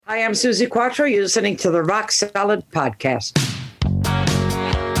I am Suzi Quatro. You're listening to the Rock Solid Podcast.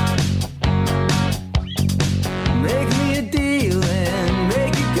 Make me a deal and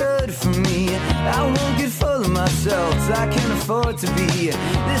make it good for me. I won't get full of myself, I can't afford to be.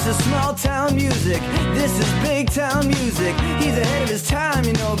 This is small town music, this is big town music. He's ahead of his time,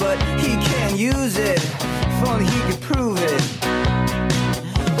 you know, but he can't use it. If only he could prove it.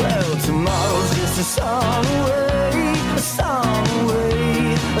 Well, tomorrow's just a song away, a song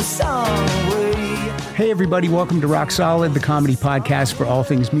away, a song away. Hey everybody, welcome to Rock Solid, the comedy podcast for all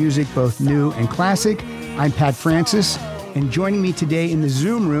things music, both new and classic. I'm Pat Francis, and joining me today in the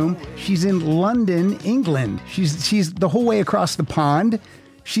Zoom room, she's in London, England. She's the whole way across the pond.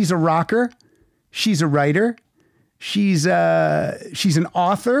 She's a rocker. She's a writer. She's an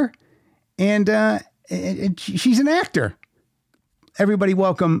author, and she's an actor. Everybody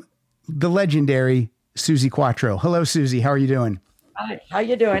welcome the legendary Suzi Quatro. Hello, Suzi. How are you doing? Hi. How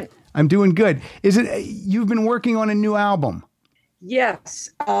you doing? I'm doing good. You've been working on a new album? Yes.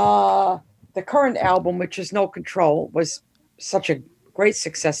 The current album, which is No Control, was such a great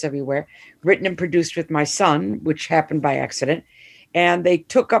success everywhere. Written and produced with my son, which happened by accident. And they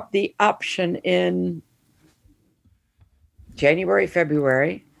took up the option in January,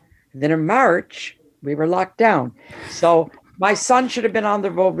 February. And then in March, we were locked down. So my son should have been on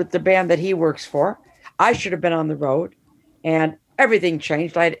the road with the band that he works for. I should have been on the road. And everything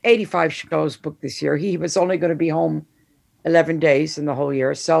changed. I had 85 shows booked this year. He was only going to be home 11 days in the whole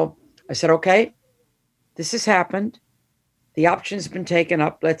year. So I said, okay, this has happened. The option's been taken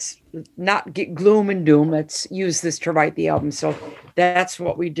up. Let's not get gloom and doom. Let's use this to write the album. So that's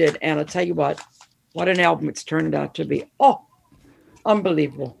what we did. And I'll tell you what an album it's turned out to be. Oh,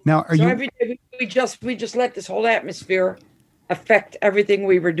 unbelievable. Now, every day we just let this whole atmosphere affect everything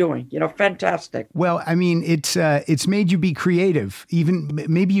we were doing. You know, fantastic. Well, I mean, it's made you be creative. Even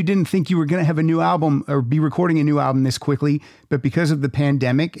maybe you didn't think you were going to have a new album or be recording a new album this quickly, but because of the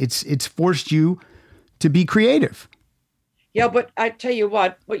pandemic, it's forced you to be creative. Yeah, but I tell you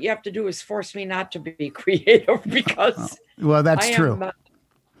what you have to do is force me not to be creative because well, that's true.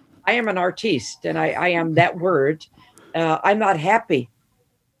 I am an artiste, and I am that word. I'm not happy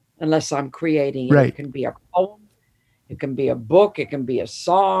unless I'm creating. Right. It can be a poem. It can be a book. It can be a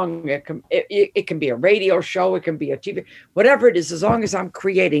song. It can be a radio show. It can be a TV. Whatever it is, as long as I'm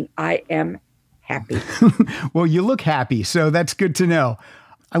creating, I am happy. Well, you look happy, so that's good to know.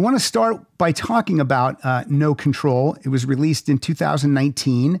 I want to start by talking about No Control. It was released in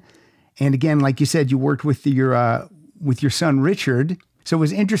 2019, and again, like you said, you worked with your son Richard. So it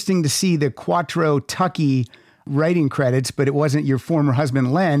was interesting to see the Quatro Tucky writing credits, but it wasn't your former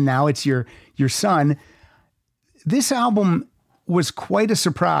husband Len. Now it's your son. This album was quite a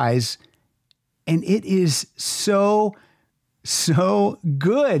surprise, and it is so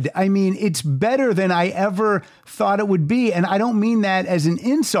good. I mean, it's better than I ever thought it would be, and I don't mean that as an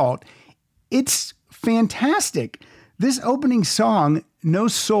insult. It's fantastic. This opening song, No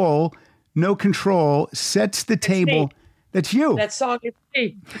Soul, No Control, sets the table. Me. That's you. That song is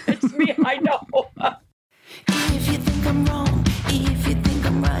me. It's me, I know. If you think I'm wrong, if you think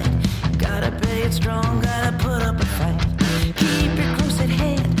I'm right, gotta play it strong, gotta put up a fight. Keep it close at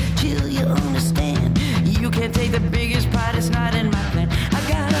hand till you understand. You can't take the biggest part, it's not in my plan. I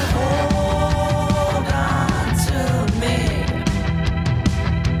gotta hold on to me.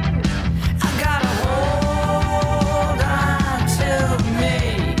 I gotta hold on to me.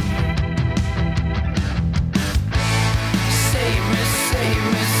 Save me, save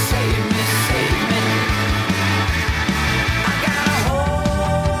me, save me, save me. I gotta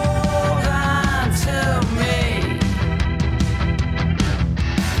hold on to me.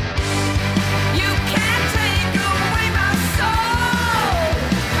 You can't take away my soul.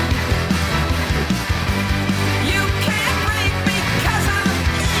 You can't break me 'cause I'm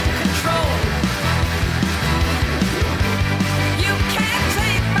in control. You can't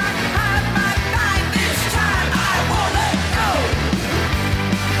take my heart, my mind. This time I won't let go.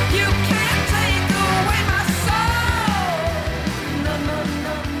 You can't take away my soul. No, no,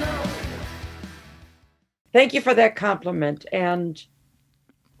 no, no. Thank you for that compliment. And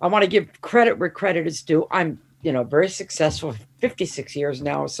I want to give credit where credit is due. I'm, very successful. 56 years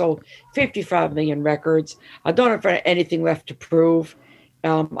now. Sold 55 million records. I don't have anything left to prove.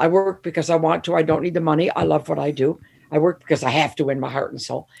 I work because I want to. I don't need the money. I love what I do. I work because I have to in my heart and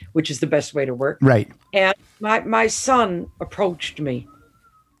soul, which is the best way to work. Right. And my son approached me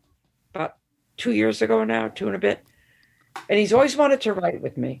about 2 years ago now, 2 and a bit. And he's always wanted to write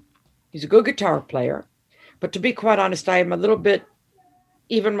with me. He's a good guitar player. But to be quite honest, I am a little bit,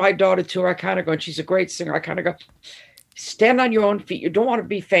 even my daughter too, I kind of go, and she's a great singer, I kind of go, stand on your own feet. You don't want to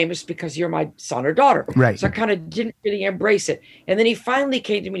be famous because you're my son or daughter. Right. So I kind of didn't really embrace it. And then he finally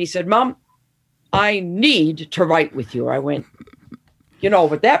came to me and he said, Mom, I need to write with you. I went, you know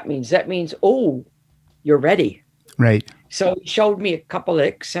what that means? That means, oh, you're ready. Right. So he showed me a couple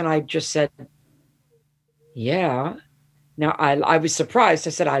licks and I just said, yeah. Now I was surprised.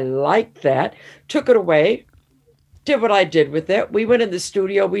 I said, I liked that. Took it away. Did what I did with it. We went in the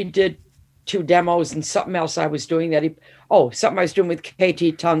studio. We did 2 demos and something else I was doing something I was doing with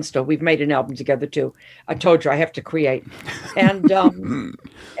KT Tunstall. We've made an album together too. I told you I have to create. And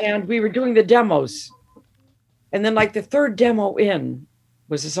and we were doing the demos. And then like the 3rd demo in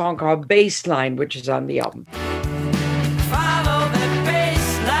was a song called Baseline, which is on the album. Follow that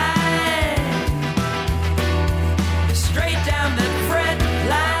baseline, straight down that fret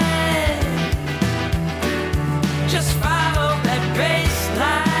line. Just follow that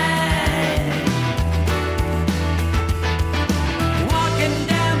baseline. Walking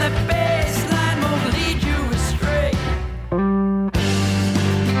down that baseline won't lead you astray.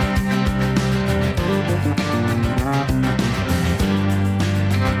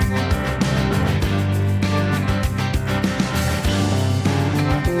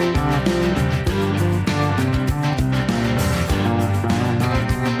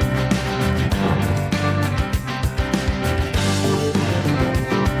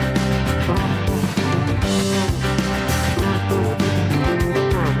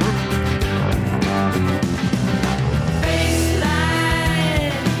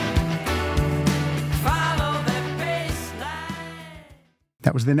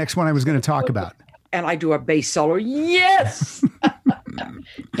 That was the next one I was going to talk about. And I do a bass solo. Yes.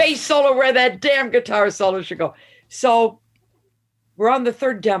 Bass solo where that damn guitar solo should go. So we're on the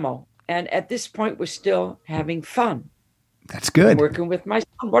 3rd demo. And at this point, we're still having fun. That's good. Working with my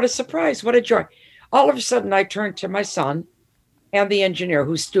son. What a surprise. What a joy. All of a sudden, I turned to my son and the engineer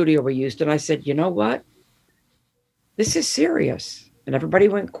whose studio we used. And I said, you know what? This is serious. And everybody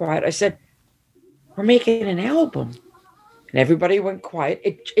went quiet. I said, we're making an album. And everybody went quiet.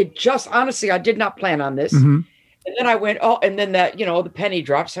 It just, honestly, I did not plan on this. Mm-hmm. And then I went, and then that, the penny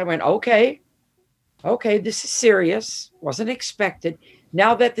drops. I went, okay, this is serious. Wasn't expected.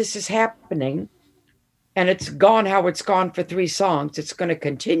 Now that this is happening and it's gone how it's gone for 3 songs, it's going to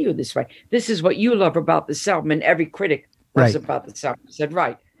continue this way. This is what you love about this album. And every critic loves about this album. I said,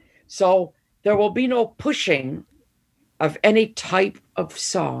 right. So there will be no pushing of any type of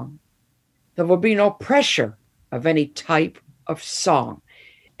song. There will be no pressure of any type of song.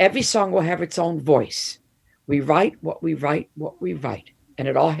 Every song will have its own voice. We write what we write, and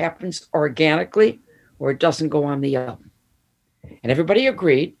it all happens organically or it doesn't go on the album. And everybody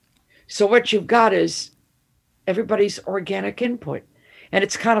agreed. So what you've got is everybody's organic input. And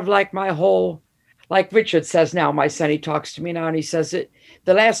it's kind of like like Richard says now, my son, he talks to me now and he says it.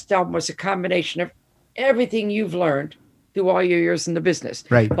 The last album was a combination of everything you've learned through all your years in the business.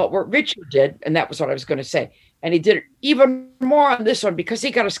 Right. But what Richard did, and that was what I was going to say, and he did it even more on this one because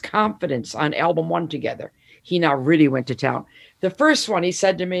he got his confidence on album 1 together. He now really went to town. The first one, he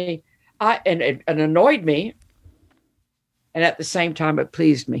said to me, and it annoyed me, and at the same time, it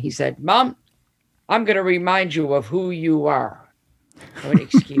pleased me. He said, Mom, I'm going to remind you of who you are. I went,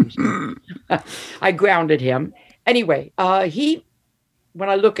 excuse me. I grounded him. Anyway, when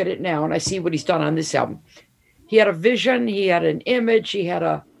I look at it now and I see what he's done on this album, he had a vision, he had an image, he had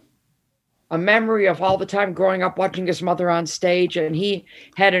a memory of all the time growing up watching his mother on stage, and he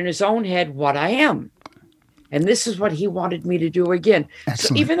had in his own head what I am. And this is what he wanted me to do again.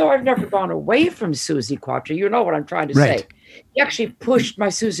 Excellent. So even though I've never gone away from Suzi Quatro, you know what I'm trying to say. He actually pushed my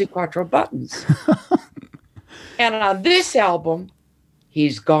Suzi Quatro buttons. And on this album,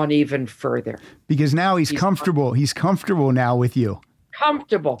 he's gone even further. Because now he's comfortable. He's comfortable now with you.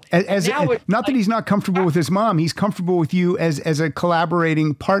 Comfortable. Not that he's not comfortable with his mom. He's comfortable with you as a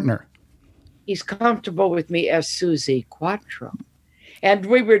collaborating partner. He's comfortable with me as Suzi Quatro. And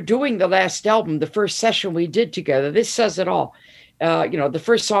we were doing the last album, the first session we did together. This says it all. The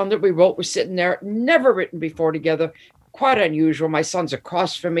first song that we wrote was sitting there, never written before together. Quite unusual. My son's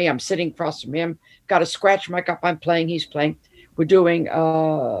across from me. I'm sitting across from him. Got a scratch mic up. I'm playing. He's playing. We're doing,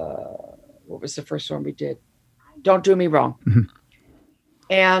 what was the first one we did? Don't Do Me Wrong. Mm-hmm.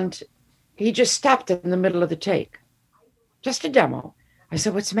 And he just stopped in the middle of the take. Just a demo. I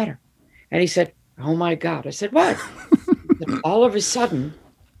said, what's the matter? And he said, oh my God. I said, what? But all of a sudden,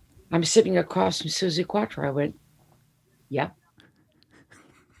 I'm sitting across from Suzi Quatro. I went, yeah.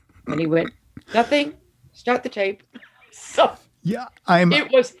 And he went, nothing. Start the tape. So yeah,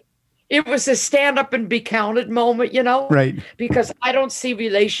 it was a stand up and be counted moment, Right. because I don't see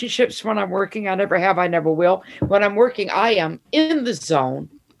relationships when I'm working. I never have, I never will. When I'm working, I am in the zone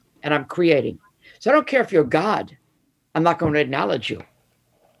and I'm creating. So I don't care if you're God. I'm not going to acknowledge you.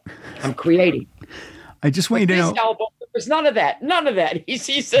 I'm creating. I just want you to know. Album, there was none of that. None of that.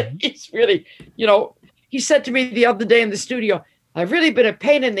 He's really, he said to me the other day in the studio, I've really been a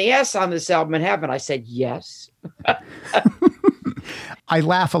pain in the ass on this album, and haven't I? said, yes. I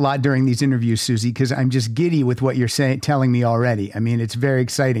laugh a lot during these interviews, Suzi, because I'm just giddy with what you're telling me already. I mean, it's very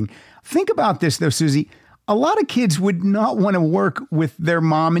exciting. Think about this, though, Suzi. A lot of kids would not want to work with their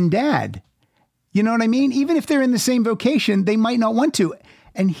mom and dad. You know what I mean? Even if they're in the same vocation, they might not want to.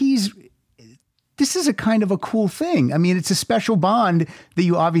 And this is a kind of a cool thing. I mean, it's a special bond that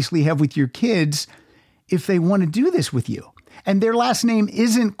you obviously have with your kids if they want to do this with you. And their last name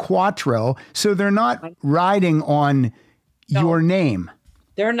isn't Quatro, so they're not riding on your name.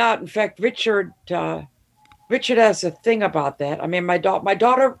 They're not. In fact, Richard has a thing about that. I mean, my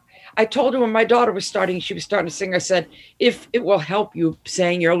daughter, I told her when my daughter was starting to sing, I said, if it will help you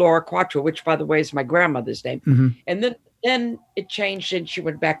saying you're Laura Quatro, which, by the way, is my grandmother's name. Mm-hmm. And then it changed and she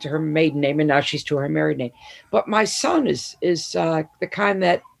went back to her maiden name and now she's to her married name. But my son is the kind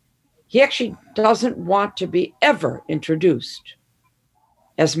that he actually doesn't want to be ever introduced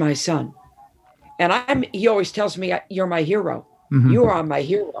as my son. And he always tells me, you're my hero. Mm-hmm. You are my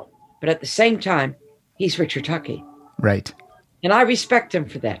hero. But at the same time, he's Richard Tuckey. Right. And I respect him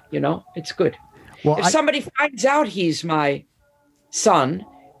for that. It's good. Well, if somebody finds out he's my son,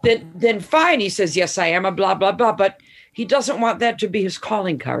 then fine. He says, yes, I am a blah, blah, blah. But he doesn't want that to be his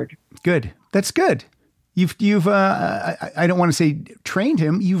calling card. Good. That's good. You've I don't want to say trained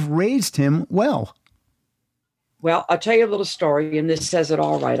him. You've raised him well. Well, I'll tell you a little story, and this says it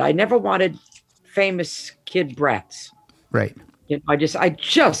all right. I never wanted famous kid brats. Right. I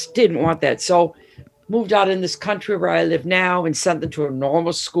just didn't want that. So moved out in this country where I live now and sent them to a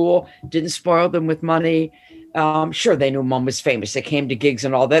normal school. Didn't spoil them with money. Sure, they knew mom was famous. They came to gigs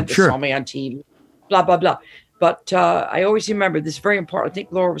and all that. They saw me on TV. Blah, blah, blah. But I always remember this very important. I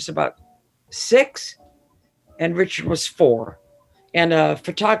think Laura was about 6 and Richard was 4. And a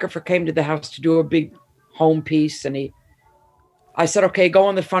photographer came to the house to do a big home piece. And I said, okay, go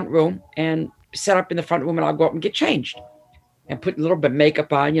in the front room and set up in the front room and I'll go up and get changed and put a little bit of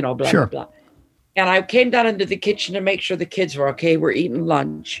makeup on, blah, blah, blah. And I came down into the kitchen to make sure the kids were okay. We're eating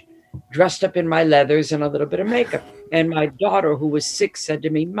lunch, dressed up in my leathers and a little bit of makeup. And my daughter, who was 6, said to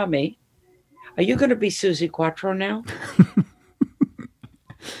me, Mommy, are you going to be Suzi Quatro now?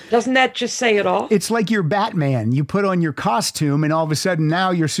 Doesn't that just say it all? It's like you're Batman. You put on your costume and all of a sudden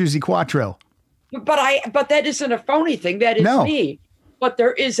now you're Suzi Quatro. But that isn't a phony thing. That is me. But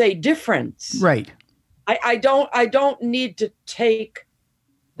there is a difference. Right. I don't need to take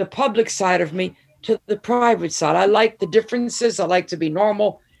the public side of me to the private side. I like the differences. I like to be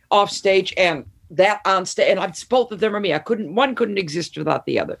normal off stage and that on stage. And both of them are me. One couldn't exist without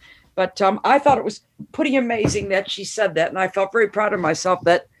the other. But I thought it was pretty amazing that she said that. And I felt very proud of myself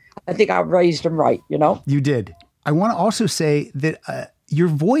that I think I raised him right, You did. I want to also say that your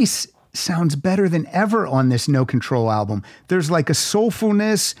voice sounds better than ever on this No Control album. There's like a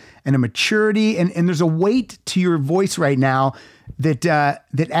soulfulness and a maturity and there's a weight to your voice right now that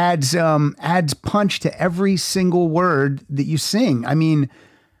adds punch to every single word that you sing. I mean,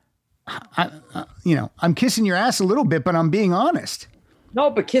 I'm kissing your ass a little bit, but I'm being honest. No,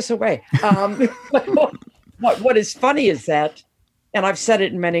 but kiss away. What is funny is that, and I've said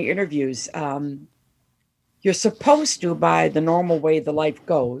it in many interviews, you're supposed to, by the normal way the life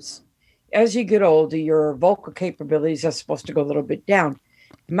goes, as you get older, your vocal capabilities are supposed to go a little bit down.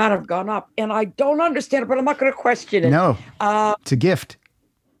 Mine have gone up, and I don't understand it, but I'm not going to question it. No, it's a gift.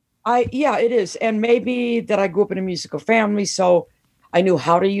 Yeah, it is. And maybe that I grew up in a musical family, so I knew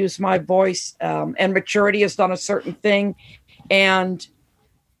how to use my voice, and maturity has done a certain thing. And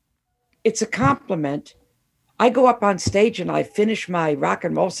it's a compliment. I go up on stage and I finish my rock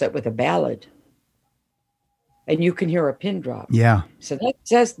and roll set with a ballad. And you can hear a pin drop. Yeah. So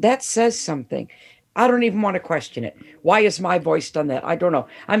that says something. I don't even want to question it. Why has my voice done that? I don't know.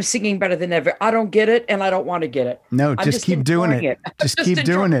 I'm singing better than ever. I don't get it, and I don't want to get it. No, just keep doing it. Just keep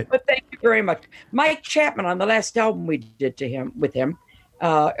doing it. But thank you very much. Mike Chapman, on the last album we did with him,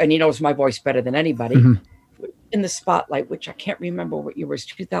 and he knows my voice better than anybody, in the Spotlight, which I can't remember what year was,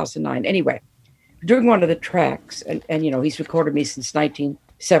 2009. Anyway, doing one of the tracks, and he's recorded me since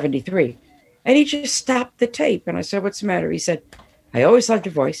 1973. And he just stopped the tape. And I said, what's the matter? He said, I always loved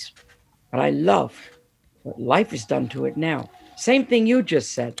your voice, but I love what life has done to it now. Same thing you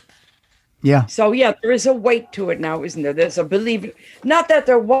just said. Yeah. So yeah, there is a weight to it now, isn't there? There's a believe. Not that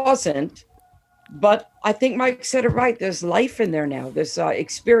there wasn't, but I think Mike said it right. There's life in there now. There's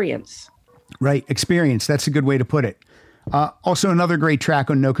experience. Right. Experience. That's a good way to put it. Also, another great track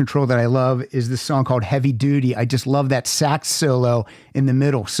on No Control that I love is this song called Heavy Duty. I just love that sax solo in the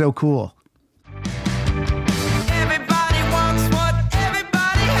middle. So cool. Everybody wants what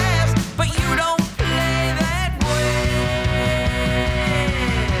everybody has, but you don't play that way.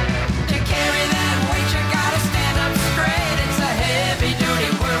 To carry that weight, you gotta stand up straight. It's a heavy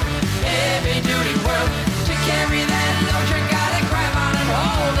duty world, heavy duty world. To carry that load, you gotta grab on and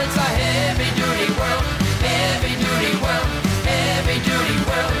hold. It's a heavy duty world, heavy duty world, heavy duty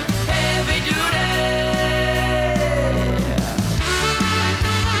world, heavy duty.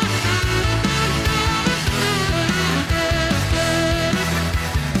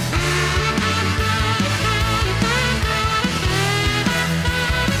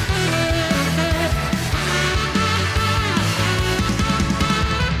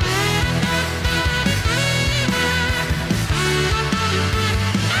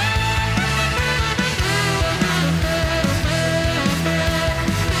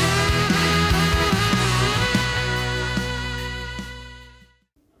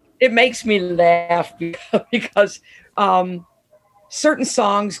 It makes me laugh because certain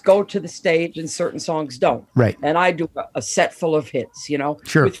songs go to the stage and certain songs don't. Right. And I do a set full of hits,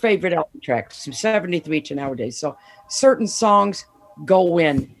 Sure. with favorite album tracks, 73 to nowadays. So certain songs go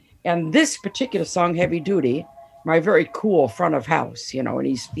in. And this particular song, Heavy Duty, my very cool front of house, and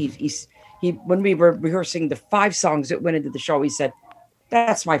he's when we were rehearsing the 5 songs that went into the show, he said,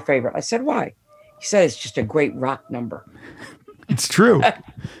 "That's my favorite." I said, "Why?" He said, "It's just a great rock number." It's true.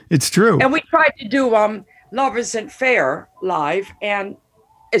 It's true. And we tried to do Love Isn't Fair live, and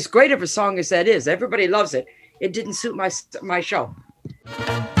as great of a song as that is, everybody loves it. It didn't suit my show.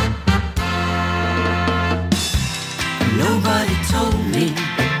 Nobody told me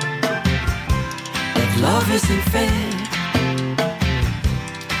that love isn't fair.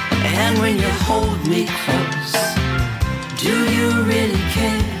 And when you hold me close, do you really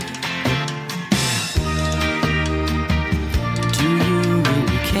care? Do you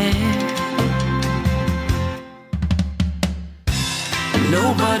really care?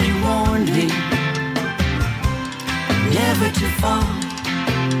 Nobody warned me never to fall.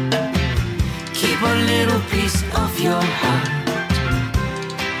 Keep a little piece of your heart.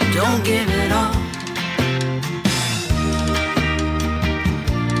 Don't give it all.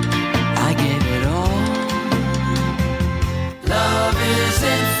 I gave it all. Love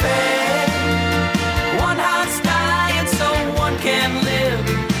isn't fair. One heart's dying so one can live.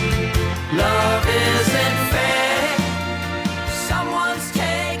 Love isn't fair. Someone's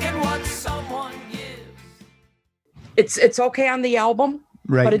taking what someone gives. It's okay on the album,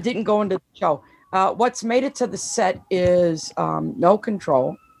 Right. but it didn't go into the show. What's made it to the set is No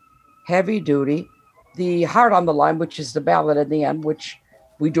Control, Heavy Duty, the Heart on the Line, which is the ballad at the end, which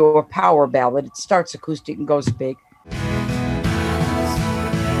we do a power ballad. It starts acoustic and goes big.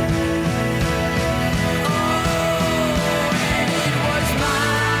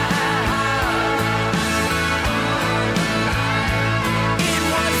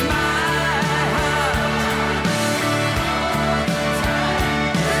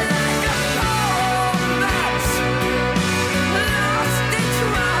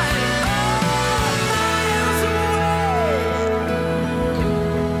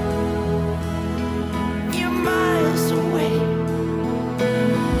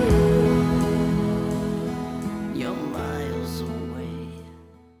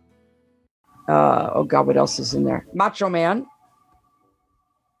 Oh God, what else is in there? Macho Man,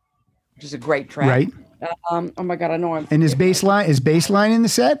 which is a great track. Right. Oh my God, I know I'm. And is bass line in the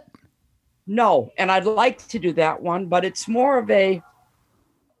set? No, and I'd like to do that one, but it's more of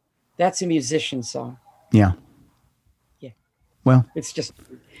that's a musician song. Yeah. Yeah. Well, it's just,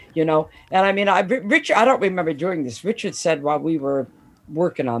 and I mean, Richard, I don't remember doing this. Richard said while we were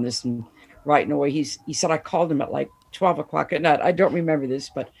working on this and writing away, he said, I called him at like 12 o'clock at night. I don't remember this,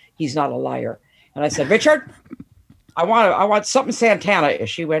 but he's not a liar. And I said, Richard, I want something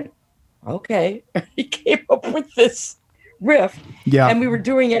Santana-ish. He went, okay. He came up with this riff. Yeah. And we were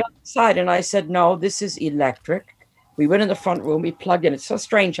doing it outside. And I said, no, this is electric. We went in the front room. We plugged in. It's so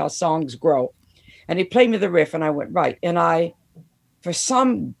strange how songs grow. And he played me the riff. And I went, right. And I, for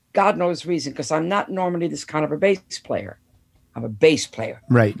some God knows reason, because I'm not normally this kind of a bass player. I'm a bass player.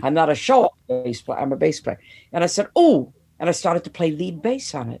 Right. I'm not a show bass player. I'm a bass player. And I said, oh. And I started to play lead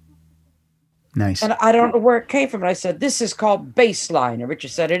bass on it. Nice. And I don't know where it came from. And I said, this is called bass line. And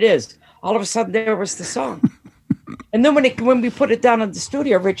Richard said, it is. All of a sudden, there was the song. And then when we put it down in the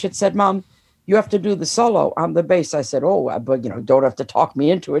studio, Richard said, Mom, you have to do the solo on the bass. I said, oh, but don't have to talk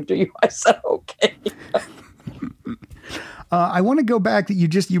me into it, do you? I said, okay. I want to go back that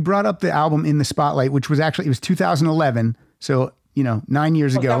you brought up the album In the Spotlight, which was it was 2011. So, 9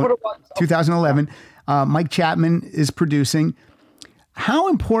 years ago, that what it was? 2011, Mike Chapman is producing. How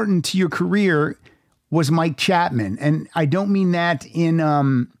important to your career was Mike Chapman? And I don't mean that in,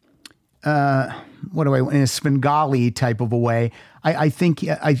 in a Svengali type of a way. I think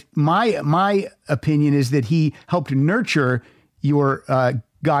my opinion is that he helped nurture your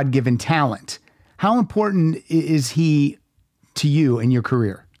God-given talent. How important is he to you in your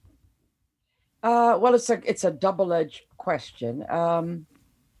career? Well, it's a double-edged question.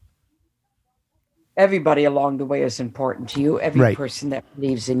 Everybody along the way is important to you. Every Right. person that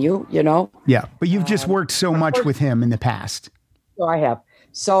believes in you, Yeah, but you've just worked so much with him in the past. So I have.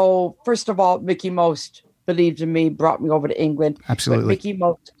 So first of all, Mickey Most believed in me, brought me over to England. Absolutely. But Mickey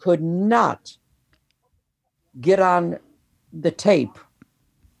Most could not get on the tape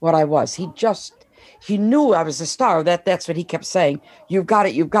what I was. He knew I was a star. That's what he kept saying. You've got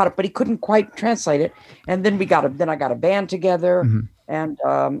it. But he couldn't quite translate it. And then then I got a band together, and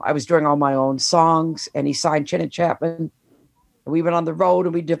I was doing all my own songs. And he signed Chin and Chapman. We went on the road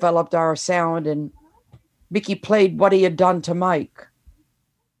and we developed our sound. And Mickey played what he had done to Mike.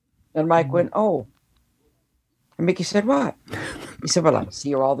 And Mike went, oh. And Mickey said, what? He said, well, I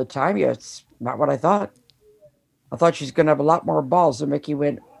see her all the time. Yeah, it's not what I thought. I thought she's going to have a lot more balls. And Mickey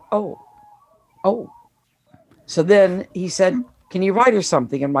went, oh. So then he said, can you write her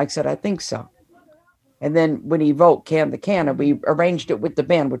something? And Mike said, I think so. And then when he wrote Can the Can, and we arranged it with the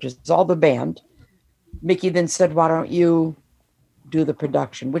band, which is all the band, Mickey then said, why don't you do the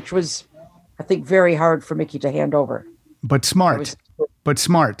production? Which was, I think, very hard for Mickey to hand over. But smart.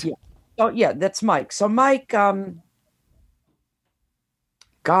 Yeah. Oh, yeah, that's Mike. So Mike,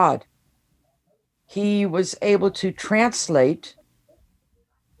 he was able to translate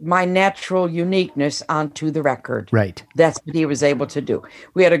my natural uniqueness onto the record. Right. That's what he was able to do.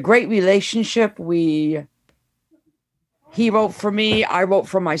 We had a great relationship. He wrote for me. I wrote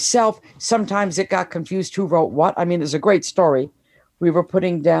for myself. Sometimes it got confused who wrote what. I mean, there's a great story. We were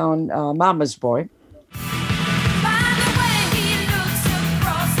putting down Mama's Boy.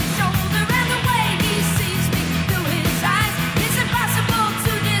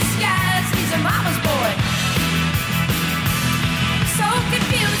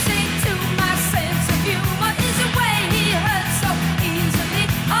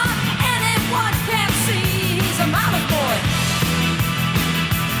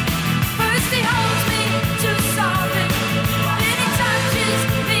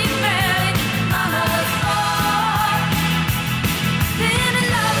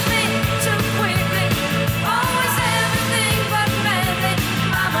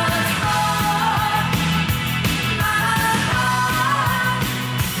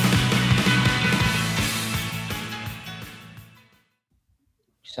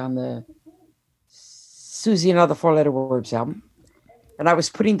 On the Suzi and Other Four-Letter Words album, and I was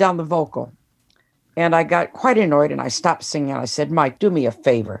putting down the vocal, and I got quite annoyed, and I stopped singing. I said, Mike, do me a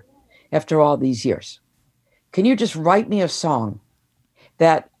favor. After all these years, can you just write me a song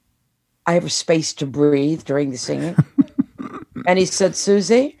that I have a space to breathe during the singing? And he said,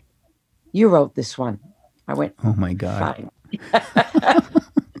 Suzi, you wrote this one. I went, oh my God. Fine.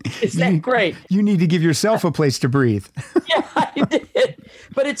 Is that great? You need to give yourself a place to breathe. Yeah, I did.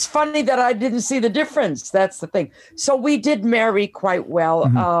 But it's funny that I didn't see the difference. That's the thing. So we did marry quite well.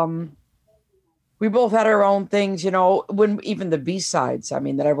 Mm-hmm. We both had our own things, when even the B-sides,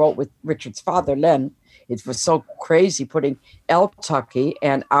 that I wrote with Richard's father, Len, it was so crazy putting El Tucky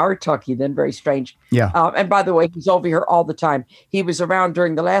and Our Tucky, then very strange. Yeah. And by the way, he's over here all the time. He was around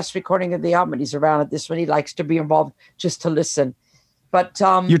during the last recording of the album, and he's around at this one. He likes to be involved just to listen. But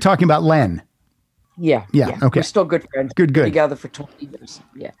you're talking about Len. Yeah. Okay. We're still good friends. Good. Together for 20 years.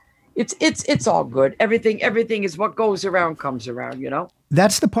 Yeah. It's all good. Everything is what goes around comes around,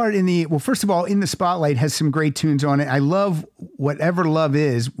 That's the part first of all, In the Spotlight has some great tunes on it. I love Whatever Love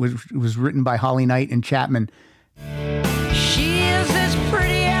Is was written by Holly Knight and Chapman. She is as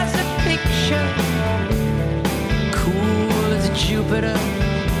pretty as a picture, cool as Jupiter.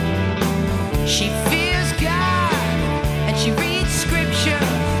 She fears God and she reads scripture,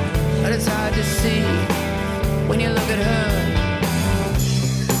 but it's hard to see when you look at her.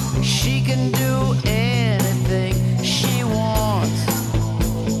 She can do anything she wants.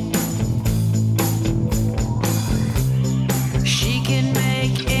 She can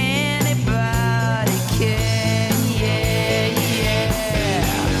make anybody care, yeah.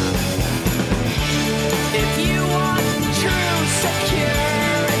 If you want true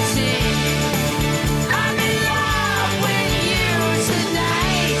security,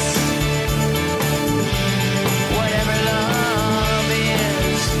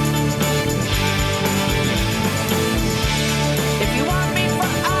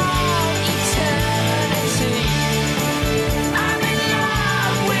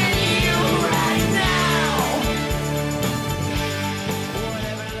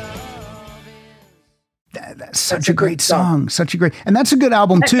 such a great song. Such a great, and that's a good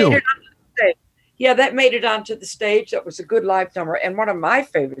album too. Yeah, that made it onto the stage. That was a good live number. And one of my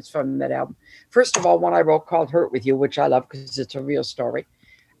favorites from that album, first of all, one I wrote called Hurt With You, which I love because it's a real story.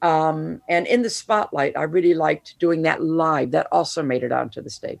 And In the Spotlight, I really liked doing that live. That also made it onto the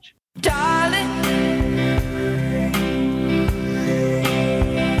stage. Darling,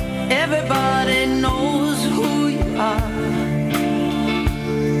 everybody knows who you are.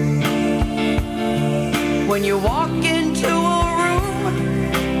 When you walk into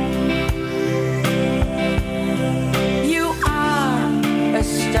a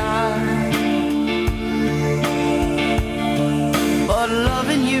star, but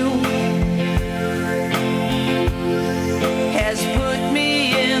loving you has put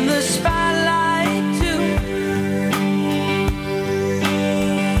me in the spotlight too,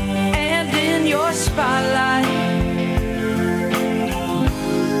 and in your spotlight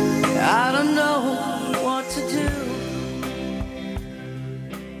I don't know what to do.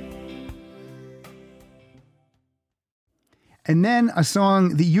 And then a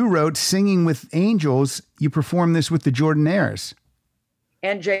song that you wrote, Singing with Angels, you performed this with the Jordanaires.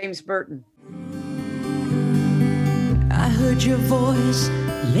 And James Burton. I heard your voice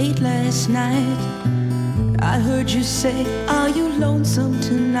late last night. I heard you say, are you lonesome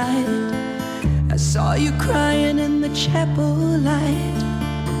tonight? I saw you crying in the chapel light.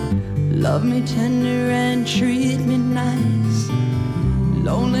 Love me tender and treat me nice.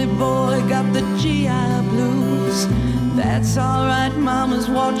 Lonely boy got the GI blues. That's alright, mama's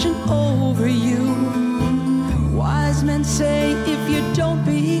watching over you. Wise men say if you don't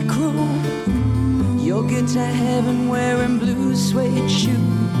be cruel, you'll get to heaven wearing blue suede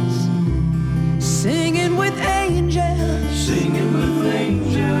shoes. Singing with angels, singing with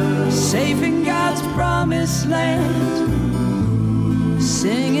angels, safe in God's promised land.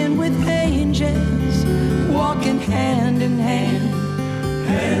 Singing with angels, walking hand in hand,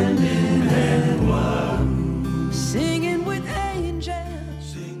 hand in hand, wow. Singing with angels,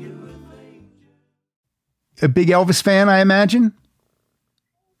 singing with angels. A big Elvis fan, I imagine?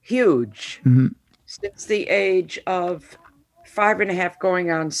 Huge. Mm-hmm. Since the age of 5.5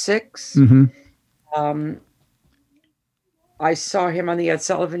 going on 6. Mm-hmm. I saw him on the Ed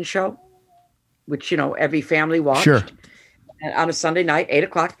Sullivan Show, which, every family watched. Sure. On a Sunday night,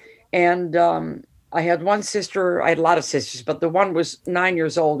 8:00. And I had one sister. I had a lot of sisters, but the one was 9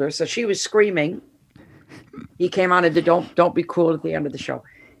 years older. So she was screaming. He came on and did Don't Be Cruel at the end of the show.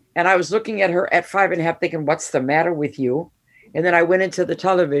 And I was looking at her at 5.5 thinking, what's the matter with you? And then I went into the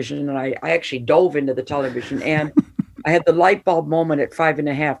television and I actually dove into the television and I had the light bulb moment at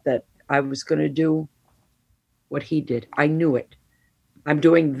 5.5 that I was going to do what he did. I knew it. I'm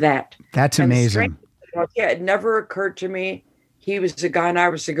doing that. That's amazing. Yeah, it never occurred to me. He was a guy and I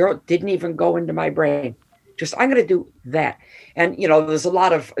was a girl. It didn't even go into my brain. Just, I'm going to do that. And, there's a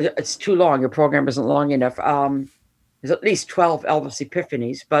lot of, it's too long. Your program isn't long enough. There's at least 12 Elvis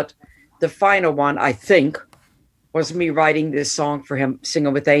epiphanies. But the final one, I think, was me writing this song for him,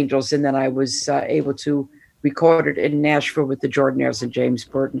 Singing with Angels. And then I was able to record it in Nashville with the Jordanaires and James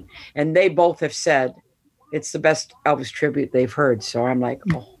Burton. And they both have said it's the best Elvis tribute they've heard. So I'm like,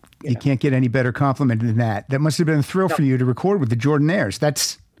 oh. You can't get any better compliment than that. That must have been a thrill for you to record with the Jordanaires.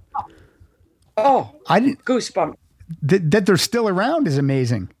 That's... Oh, I didn't, goosebumps. That they're still around is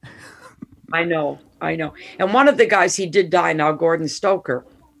amazing. I know. And one of the guys, he did die now, Gordon Stoker.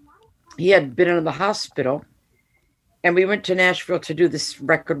 He had been in the hospital. And we went to Nashville to do this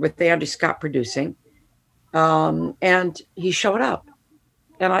record with Andy Scott producing. And he showed up.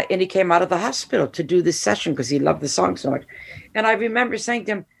 And he came out of the hospital to do this session because he loved the song so much. And I remember saying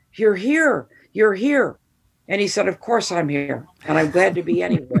to him, you're here. And he said, of course I'm here. And I'm glad to be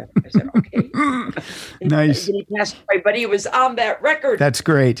anywhere. I said, okay. Nice. And he passed away, but he was on that record. That's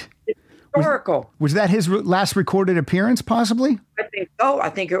great. It's historical. Was that his last recorded appearance, possibly? I think so. I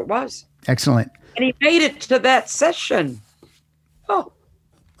think it was. Excellent. And he made it to that session. Oh.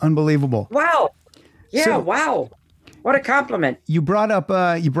 Unbelievable. Wow. Yeah, wow. What a compliment. You brought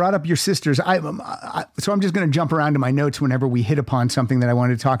up your sisters. So I'm just going to jump around to my notes whenever we hit upon something that I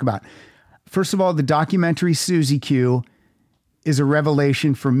wanted to talk about. First of all, the documentary Suzi Q is a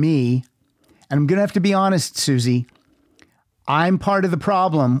revelation for me. And I'm going to have to be honest, Suzi. I'm part of the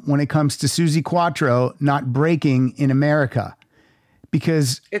problem when it comes to Suzi Quatro not breaking in America.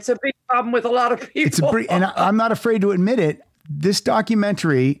 Because it's a big problem with a lot of people. And I'm not afraid to admit it. This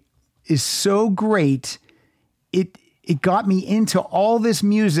documentary is so great. It got me into all this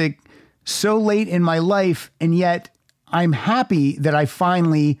music so late in my life, and yet I'm happy that I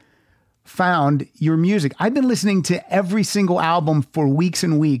finally found your music. I've been listening to every single album for weeks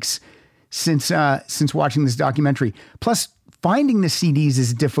and weeks since watching this documentary. Plus, finding the CDs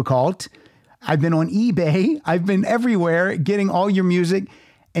is difficult. I've been on eBay. I've been everywhere getting all your music,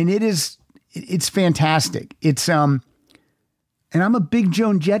 and it's fantastic. It's and I'm a big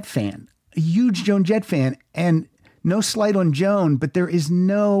Joan Jett fan, a huge Joan Jett fan, and no slight on Joan, but there is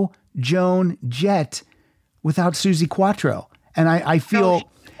no Joan Jett without Suzi Quatro. And I feel,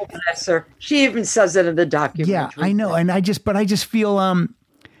 bless her. She even says it in the documentary. Yeah, I know. And I just feel,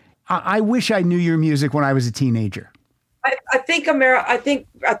 I wish I knew your music when I was a teenager. I think I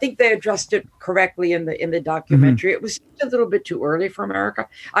think they addressed it correctly in the documentary. It was a little bit too early for America.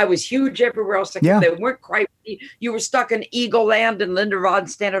 I was huge everywhere else. Like, they weren't quite. You were stuck in Eagle Land and Linda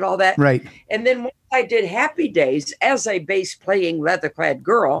Ronstadt and all that. Right. And then once I did Happy Days as a bass playing leather-clad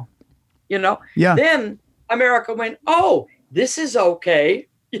girl, then America went, oh, this is okay.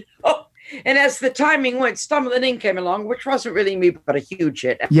 And as the timing went, Stumbling In came along, which wasn't really me, but a huge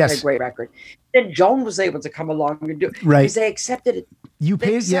hit. Yes. A great record. Then Joan was able to come along and do it. Right. Because they accepted it. You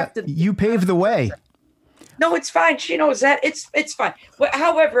paved the way. No, it's fine. She knows that. It's fine.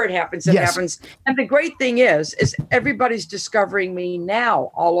 However it happens, it happens. And the great thing is everybody's discovering me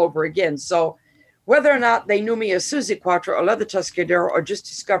now all over again. So whether or not they knew me as Suzi Quatro or Leather Tuscadero or just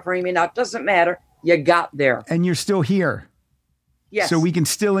discovering me now, it doesn't matter. You got there. And you're still here. Yes. So we can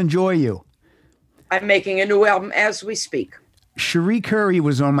still enjoy you. I'm making a new album as we speak. Cherie Currie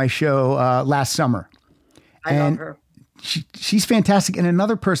was on my show last summer. I love her. She's fantastic. And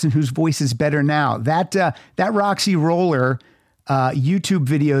another person whose voice is better now. That Roxy Roller YouTube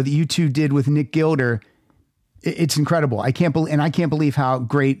video that you two did with Nick Gilder, it's incredible. I can't believe how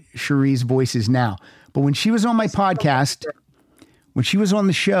great Cherie's voice is now. But when she was on my podcast, when she was on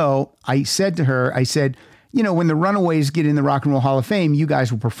the show, I said to her, when the Runaways get in the Rock and Roll Hall of Fame, you guys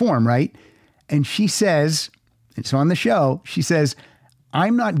will perform, right? And she says, it's on the show, she says,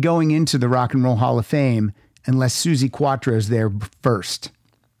 I'm not going into the Rock and Roll Hall of Fame unless Suzi Quatro is there first.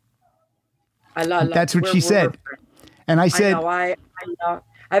 That's what she said. And I said, I know.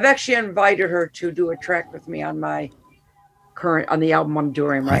 I've actually invited her to do a track with me on the album I'm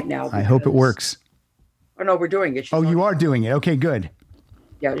doing right now. I hope it works. Oh, no, we're doing it. You are doing it. Okay, good.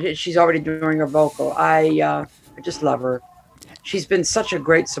 Yeah, she's already doing her vocal. I just love her. She's been such a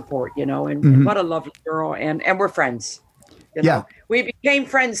great support, and what a lovely girl. And we're friends. Yeah. We became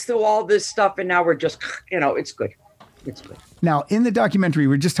friends through all this stuff, and now we're just, it's good. It's good. Now, in the documentary,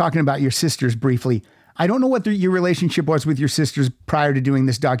 we're just talking about your sisters briefly. I don't know what your relationship was with your sisters prior to doing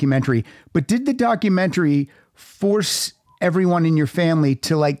this documentary, but did the documentary force everyone in your family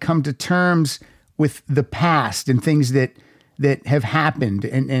to come to terms with the past and things that have happened?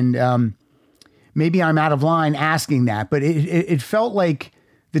 And maybe I'm out of line asking that, but it felt like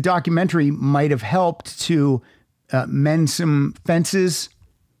the documentary might have helped to mend some fences.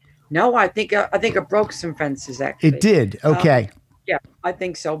 No, I think it broke some fences, actually. It did. Okay. Yeah, I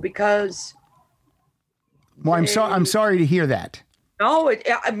think so, because. Well, I'm sorry to hear that. No,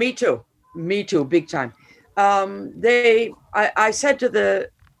 me too, big time. I said to the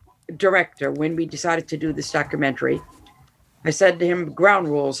director when we decided to do this documentary, I said to him, ground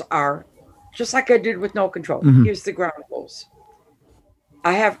rules are just like I did with No Control. Here's the ground rules.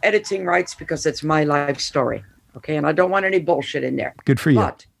 I have editing rights because it's my life story. Okay. And I don't want any bullshit in there. Good for you.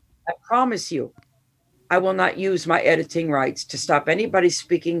 But I promise you, I will not use my editing rights to stop anybody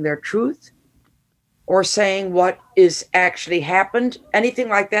speaking their truth or saying what is actually happened, anything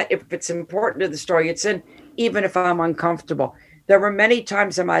like that. If it's important to the story it's in, even if I'm uncomfortable. There were many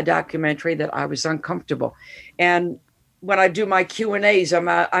times in my documentary that I was uncomfortable. And when I do my Q&As,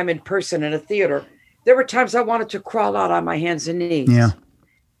 I'm in person in a theater. There were times I wanted to crawl out on my hands and knees. Yeah.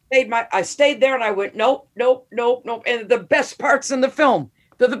 I stayed there and I went, nope. And the best parts in the film,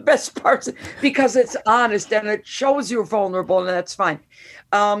 they're the best parts because it's honest and it shows you're vulnerable, and that's fine.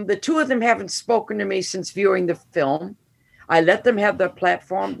 The two of them haven't spoken to me since viewing the film. I let them have their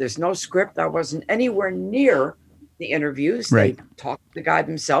platform. There's no script. I wasn't anywhere near the interviews. Right. They talked to the guy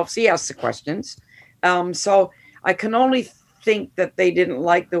themselves. He asked the questions. So I can only think that they didn't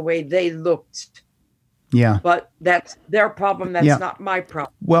like the way they looked. Yeah. But that's their problem. That's not my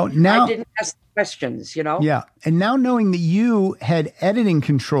problem. Well, now I didn't ask questions, Yeah. And now knowing that you had editing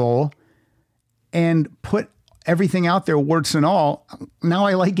control and put everything out there, warts and all, now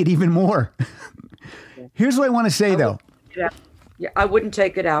I like it even more. Here's what I want to say, though. Yeah, I wouldn't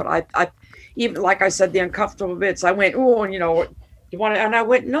take it out. I even, like I said, the uncomfortable bits, I went, oh, and you want to, and I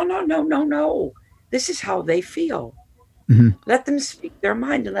went, no. This is how they feel. Let them speak their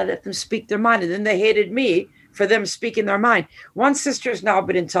mind and let them speak their mind. And then they hated me for them speaking their mind. One sister's now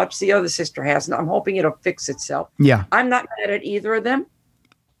been in touch. The other sister hasn't. I'm hoping it'll fix itself. Yeah. I'm not mad at either of them.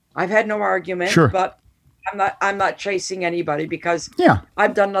 I've had no argument, Sure. but I'm not chasing anybody because Yeah.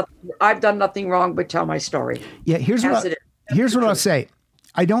 I've done nothing wrong but tell my story. Yeah. Here's what I'll say.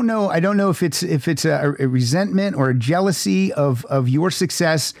 I don't know if it's a resentment or a jealousy of your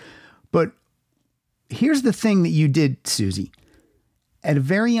success, but here's the thing that you did, Suzi. At a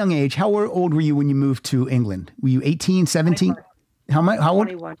very young age, how old were you when you moved to England? Were you 18, 17? How old?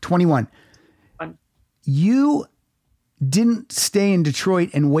 21. 21. You didn't stay in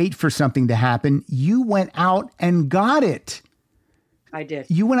Detroit and wait for something to happen. You went out and got it. I did.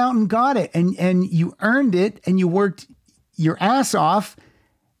 You went out and got it, and you earned it, and you worked your ass off.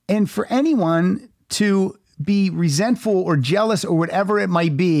 And for anyone to be resentful or jealous or whatever it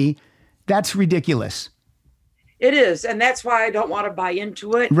might be, that's ridiculous. It is, and that's why I don't want to buy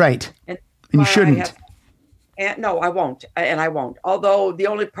into it. Right. And you shouldn't. No, I won't, and I won't. Although the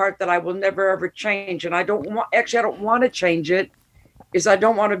only part that I will never ever change, and I don't want to change it, is I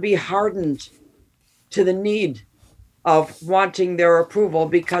don't want to be hardened to the need of wanting their approval,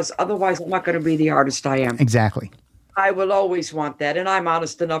 because otherwise I'm not going to be the artist I am. Exactly. I will always want that, and I'm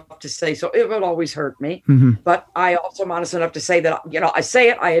honest enough to say so. It will always hurt me, but I also am honest enough to say that, I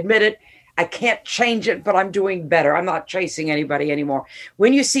say it, I admit it. I can't change it, but I'm doing better. I'm not chasing anybody anymore.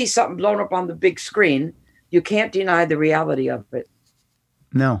 When you see something blown up on the big screen, you can't deny the reality of it.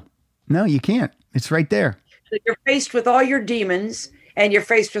 No, you can't. It's right there. So you're faced with all your demons and you're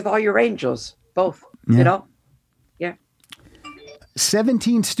faced with all your angels, both, Yeah.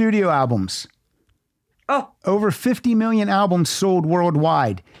 17 studio albums. Oh. Over 50 million albums sold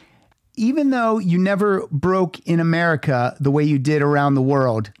worldwide. Even though you never broke in America the way you did around the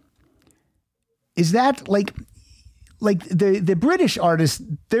world, is that like the British artists,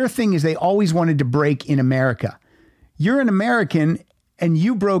 their thing is they always wanted to break in America. You're an American and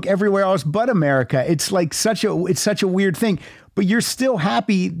you broke everywhere else but America. It's like such a weird thing, but you're still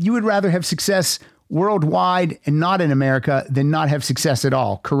happy. You would rather have success worldwide and not in America than not have success at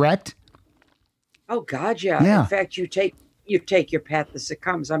all, correct? Oh God, yeah. In fact, you take your path as it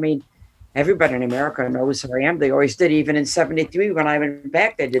comes. I mean, everybody in America knows who I am. They always did. Even in '73, when I went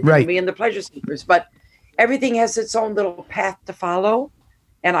back, they did Me and the Pleasure Seekers. But everything has its own little path to follow,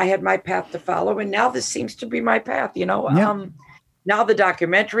 and I had my path to follow, and now this seems to be my path. Now the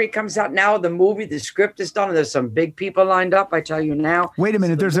documentary comes out. Now the movie, the script is done, and there's some big people lined up. I tell you now. Wait a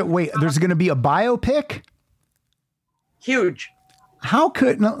minute. There's going to be a biopic. Huge.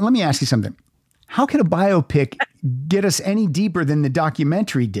 Let me ask you something. How could a biopic get us any deeper than the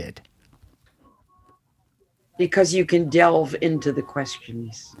documentary did? Because you can delve into the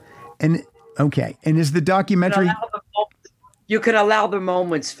questions. And is the documentary... You can allow the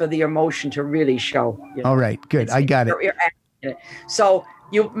moments for the emotion to really show. All right, good. I got it. So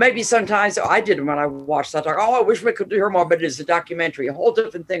maybe sometimes, I did it when I watched that. I wish we could hear more, but it is a documentary, a whole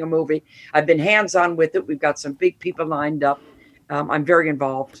different thing, a movie. I've been hands-on with it. We've got some big people lined up. I'm very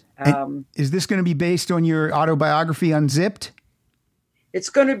involved. Is this going to be based on your autobiography, Unzipped? It's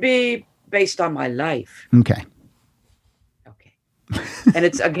going to be based on my life. Okay. And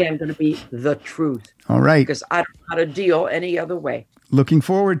it's, again, going to be the truth. All right. Because I don't know how to deal any other way. Looking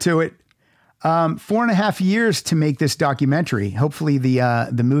forward to it. 4.5 years to make this documentary. Hopefully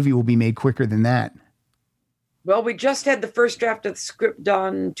the movie will be made quicker than that. Well, we just had the first draft of the script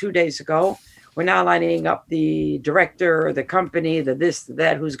done 2 days ago. We're now lining up the director, the company, the this, the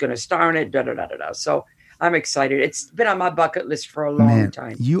that, who's going to star in it, da-da-da-da-da. So I'm excited. It's been on my bucket list for a long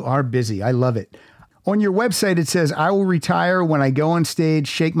time. You are busy. I love it. On your website, it says, I will retire when I go on stage,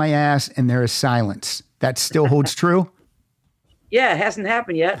 shake my ass, and there is silence. That still holds true? Yeah, it hasn't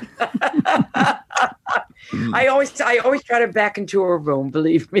happened yet. I always try to back into a room,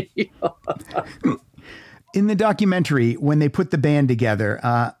 believe me. In the documentary, when they put the band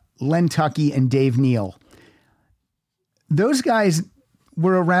together, Len Tucky and Dave Neal, those guys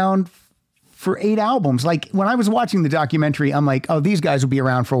were around for 8 albums. Like when I was watching the documentary, I'm like, oh, these guys will be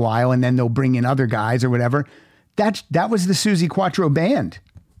around for a while and then they'll bring in other guys or whatever. That was the Suzi Quatro band.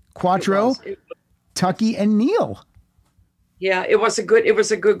 Quatro, Tucky, and Neal. Yeah, it was a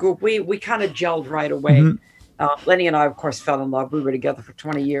good group. We kind of gelled right away. Mm-hmm. Lenny and I, of course, fell in love. We were together for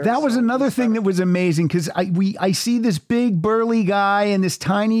 20 years. That was another thing that was amazing because I see this big burly guy and this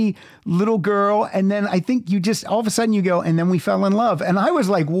tiny little girl, and then I think you just all of a sudden you go, and then we fell in love, and I was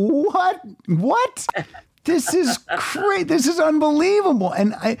like, what? This is great. This is unbelievable.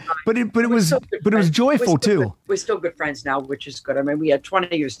 And but it was joyful too. We're still good friends now, which is good. I mean, we had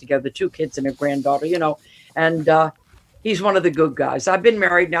 20 years together, 2 kids and a granddaughter, and he's one of the good guys. I've been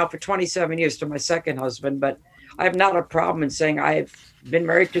married now for 27 years to my second husband, but I have not a problem in saying I've been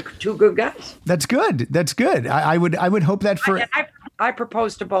married to 2 good guys. That's good. I would hope that for. I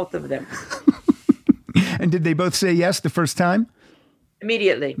proposed to both of them And did they both say yes the first time?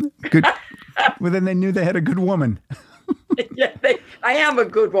 immediately. Good. Well, then they knew they had a good woman. Yeah, I am a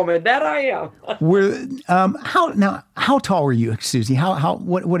good woman. That I am. How tall are you, Susie?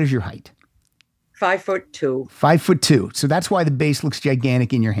 What is your height? 5'2". 5'2". So that's why the bass looks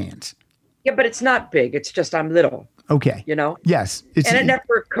gigantic in your hands. Yeah, but it's not big. It's just I'm little. Okay. You know? Yes. And it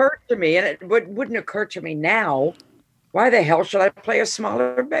never occurred to me, and it wouldn't occur to me now, why the hell should I play a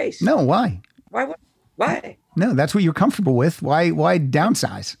smaller bass? No, why? Why? No, that's what you're comfortable with. Why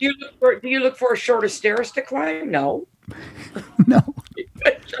downsize? Do you look for a shorter stairs to climb? No. No.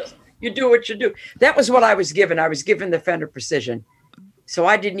 You do what you do. That was what I was given. I was given the Fender Precision. So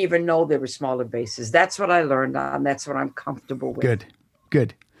I didn't even know there were smaller basses. That's what I learned on. That's what I'm comfortable with.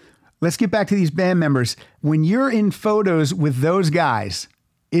 Good. Let's get back to these band members. When you're in photos with those guys,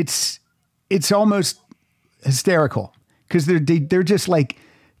 it's almost hysterical because they're just like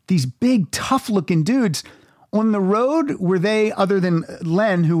these big, tough looking dudes. On the road, were they, other than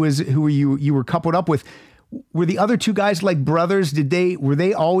Len, who you were coupled up with, were the other two guys like brothers? Were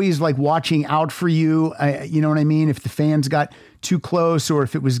they always like watching out for you? You know what I mean? If the fans got too close or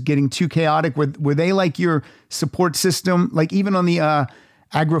if it was getting too chaotic, were they like your support system? Like even on the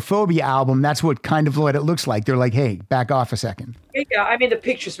Agoraphobia album, that's what it looks like. They're like, hey, back off a second. Yeah, I mean, the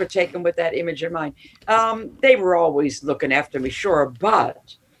pictures were taken with that image in mind. They were always looking after me, sure.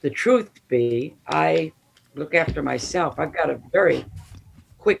 But the truth be, I look after myself. I've got a very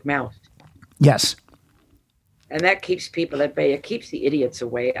quick mouth. Yes. And that keeps people at bay. It keeps the idiots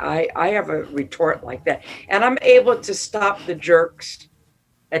away. I have a retort like that. And I'm able to stop the jerks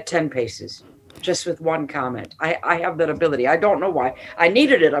at 10 paces just with one comment. I have that ability. I don't know why. I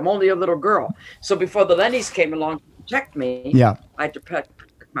needed it. I'm only a little girl. So before the Lennies came along to protect me, I had to protect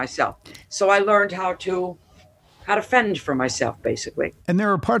myself. So I learned how to fend for myself, basically. And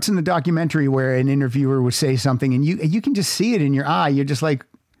there are parts in the documentary where an interviewer would say something and you can just see it in your eye. You're just like,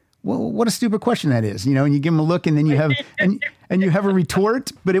 well, what a stupid question that is, and you give them a look and then you have, and you have a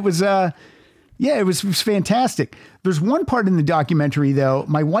retort, but it was, it was fantastic. There's one part in the documentary though.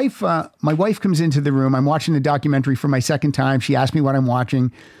 My wife comes into the room. I'm watching the documentary for my second time. She asked me what I'm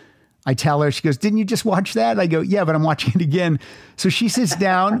watching. I tell her, she goes, didn't you just watch that? I go, yeah, but I'm watching it again. So she sits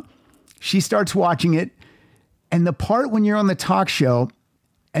down, she starts watching it. And the part when you're on the talk show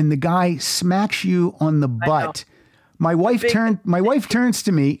and the guy smacks you on the butt, my wife turns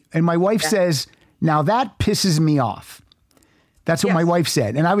to me and my wife says, now that pisses me off. That's what my wife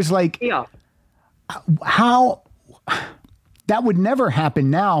said. And I was like, how that would never happen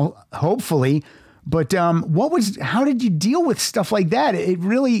now, hopefully. But how did you deal with stuff like that? It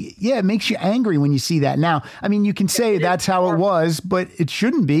really, it makes you angry when you see that now. I mean, you can say that's how it was, but it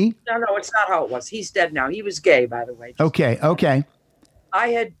shouldn't be. No, it's not how it was. He's dead now. He was gay, by the way. Okay. I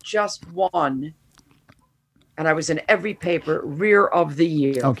had just won, and I was in every paper, Rear of the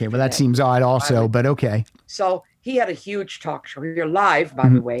Year. Okay, well, that seems odd also, but okay. So he had a huge talk show. You're live, by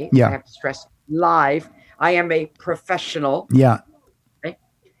the way. Yeah. I have to stress, live. I am a professional. Yeah. Okay?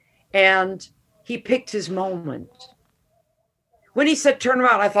 And he picked his moment. When he said turn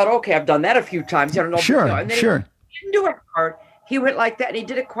around, I thought, okay, I've done that a few times. I don't know. Sure. And then he didn't do it hard. He went like that, and he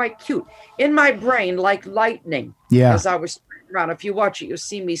did it quite cute. In my brain, like lightning. Yeah. As I was turning around. If you watch it, you'll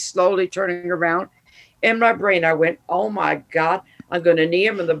see me slowly turning around. In my brain, I went, oh my God, I'm going to knee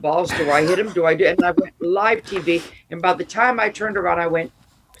him in the balls. Do I hit him? Do I do it? And I went live TV. And by the time I turned around, I went,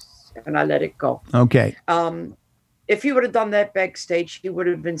 and I let it go. Okay. If he would have done that backstage, he would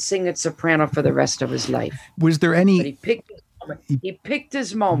have been singing soprano for the rest of his life. Was there any? But he picked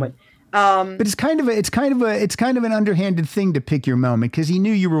his moment. But it's kind of an underhanded thing to pick your moment because he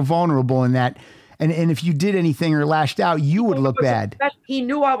knew you were vulnerable in that, and if you did anything or lashed out, you would look bad. He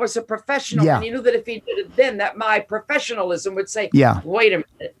knew I was a professional, and he knew that if he did it then, that my professionalism would say, wait a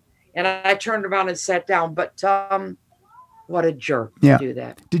minute. And I turned around and sat down. But what a jerk to do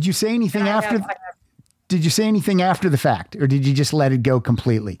that. Did you say anything after? Did you say anything after the fact, or did you just let it go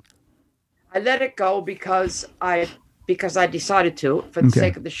completely? I let it go because I decided to, for the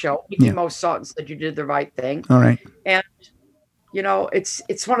sake of the show. Mickey Mouse saw it and said you did the right thing. All right. And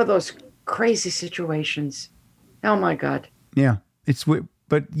it's one of those crazy situations. Oh my God. Yeah.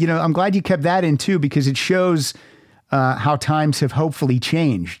 But I'm glad you kept that in too, because it shows how times have hopefully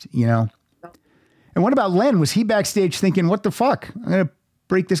changed, And what about Len? Was he backstage thinking, what the fuck? I'm going to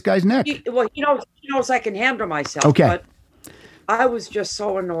break this guy's neck. He knows I can handle myself. Okay. But I was just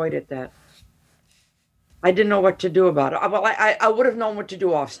so annoyed at that. I didn't know what to do about it. Well, I would have known what to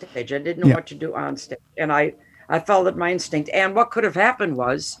do off stage. I didn't know what to do on stage. And I followed my instinct. And what could have happened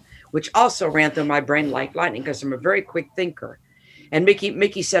was, which also ran through my brain like lightning, because I'm a very quick thinker. And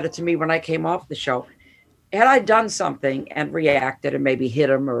Mickey said it to me when I came off the show. Had I done something and reacted and maybe hit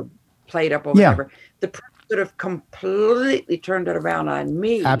him or played up or whatever, the press would have completely turned it around on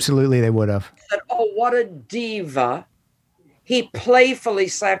me. Absolutely, they would have. Said, "Oh, what a diva." He playfully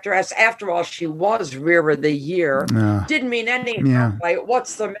slapped her ass. After all, she was Rear of the Year. Didn't mean anything. Like,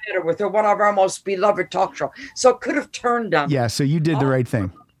 what's the matter with her? One of our most beloved talk show. So it could have turned on me. Yeah, so you did the right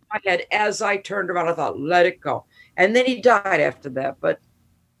thing. My head, as I turned around, I thought, let it go. And then he died after that. But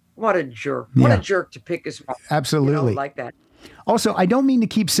what a jerk. What a jerk to pick his mouth. Absolutely. Like that. Also, I don't mean to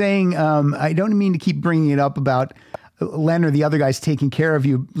keep saying, I don't mean to keep bringing it up about Len or the other guys taking care of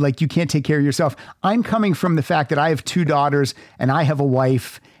you like you can't take care of yourself. I'm coming from the fact that I have 2 daughters and I have a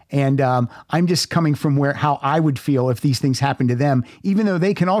wife, and I'm just coming from how I would feel if these things happened to them. Even though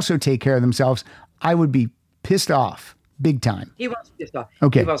they can also take care of themselves, I would be pissed off big time. He was pissed off.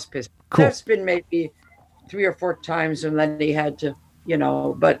 Okay. He was pissed. Cool. There's been maybe 3 or 4 times and then he had to,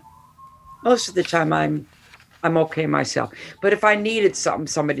 but most of the time I'm okay myself. But if I needed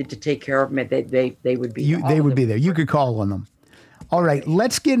somebody to take care of me, they would be. They would be there. You could call on them. All right,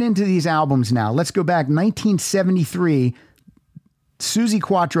 let's get into these albums now. Let's go back 1973, Suzi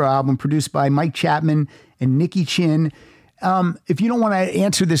Quatro album produced by Mike Chapman and Nicky Chinn. If you don't want to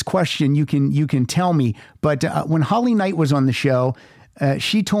answer this question, you can tell me. But when Holly Knight was on the show,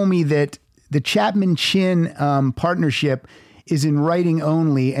 she told me that the Chapman-Chinn partnership is in writing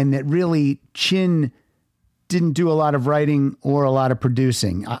only, and that really Chinn didn't do a lot of writing or a lot of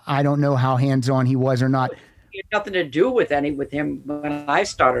producing. I don't know how hands-on he was or not. He had nothing to do with him when I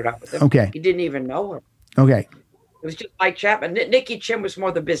started out with him. Okay. He didn't even know her. Okay. It was just Mike Chapman. Nicky Chinn was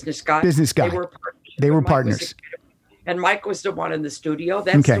more the business guy. They were partners. And Mike was the one in the studio.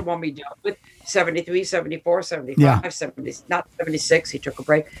 That's the one we dealt with. 73, 74, 75, 70, not 76. He took a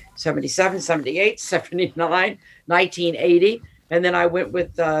break. 77, 78, 79, 1980. And then I went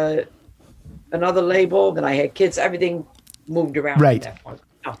with another label. Then I had kids. Everything moved around at that point.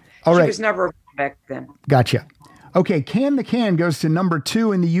 No, she was never back then. Gotcha. Okay, Can the Can goes to number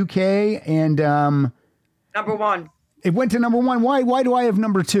 2 in the UK. And number 1. It went to number 1. Why do I have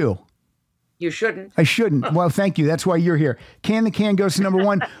number 2? You shouldn't. I shouldn't. Well, thank you. That's why you're here. Can the Can goes to number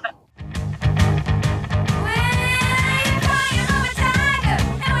 1.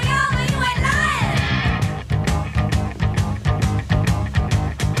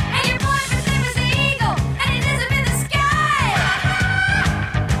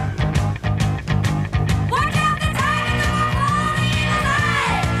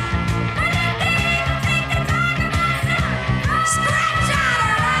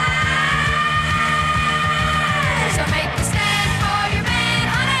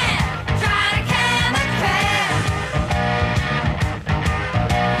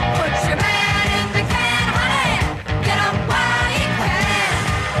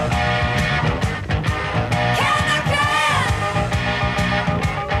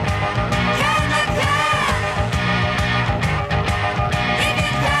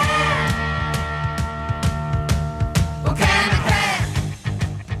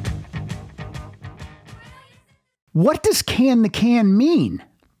 What does Can the Can mean?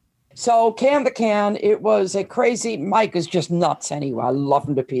 So Can the Can, it was a crazy, Mike is just nuts anyway. I love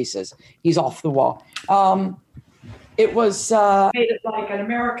him to pieces. He's off the wall. It was made it like an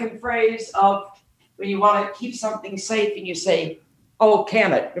American phrase of when you want to keep something safe and you say, oh,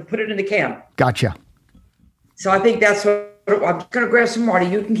 can it, put it in the can. Gotcha. So I think that's what, I'm going to grab some water.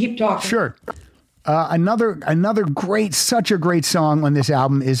 You can keep talking. Sure. Another great, such a great song on this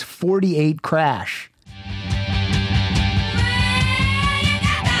album is 48 Crash.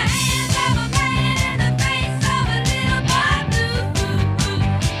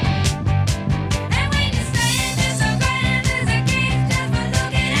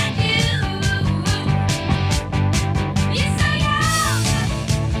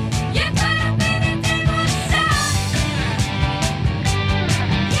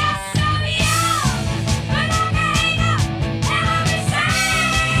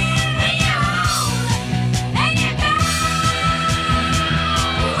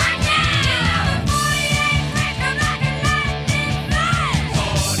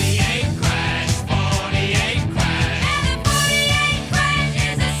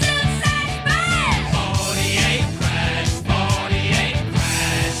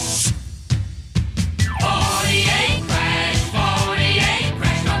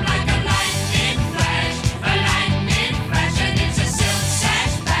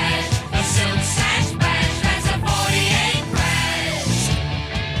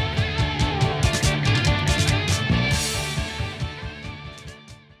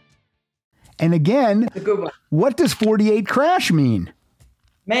 And again, It's a good one. what does 48 crash mean?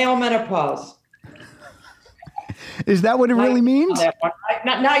 Male menopause. Is that what it really means?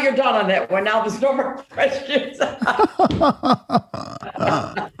 Now you're done on that one. Now there's no more questions.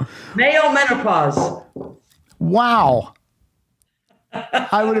 Male menopause. Wow.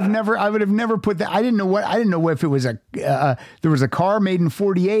 I would have never put that. I didn't know if it was there was a car made in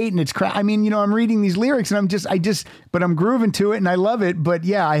 48 and it's I mean, I'm reading these lyrics and but I'm grooving to it and I love it. But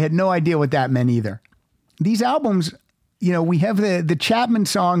yeah, I had no idea what that meant either. These albums, we have the Chapman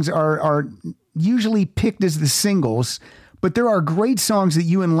songs are usually picked as the singles, but there are great songs that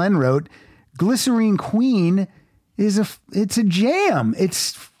you and Len wrote. Glycerine Queen it's a jam.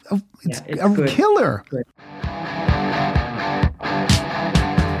 It's a good. killer. Good.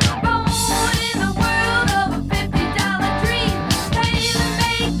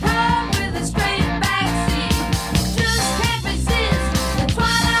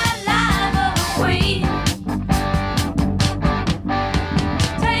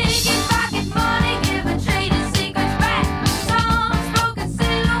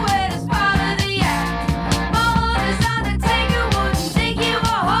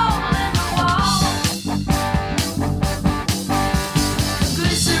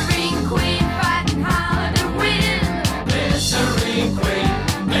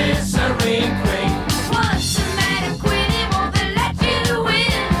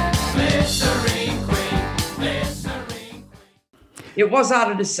 It was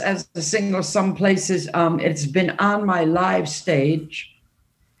out as a single some places. It's been on my live stage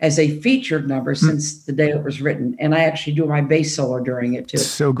as a featured number since the day it was written. And I actually do my bass solo during it too.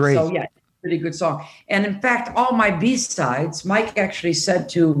 So great. So yeah, pretty good song. And in fact, all my B-sides, Mike actually said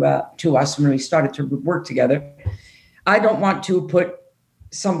to us when we started to work together, I don't want to put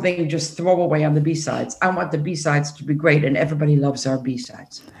something just throw away on the B-sides. I want the B-sides to be great, and everybody loves our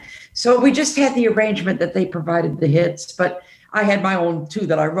B-sides. So we just had the arrangement that they provided the hits, but I had my own too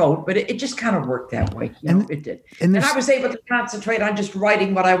that I wrote, but it just kind of worked that way. It did. And I was able to concentrate on just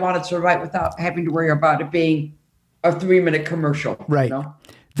writing what I wanted to write without having to worry about it being a 3-minute commercial. Right.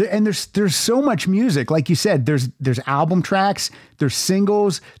 And there's so much music. Like you said, there's album tracks, there's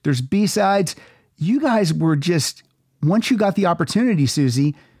singles, there's B-sides. You guys were just, once you got the opportunity,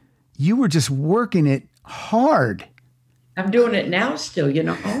 Suzi, you were just working it hard. I'm doing it now still,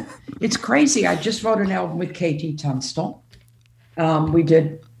 It's crazy. I just wrote an album with Katie Tunstall. We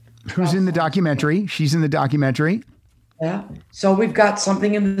did. Who's in the documentary? She's in the documentary. Yeah. So we've got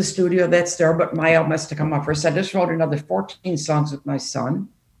something in the studio that's there, but my album has to come up first. I just wrote another 14 songs with my son.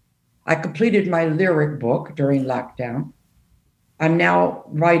 I completed my lyric book during lockdown. I'm now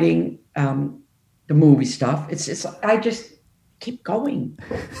writing the movie stuff. I just keep going.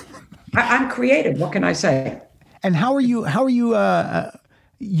 I'm creative. What can I say? And how are you?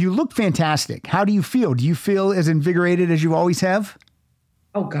 You look fantastic. How do you feel? Do you feel as invigorated as you always have?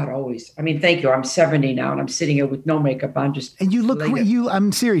 Oh God, always. I mean, thank you. I'm 70 now and I'm sitting here with no makeup on. And you look,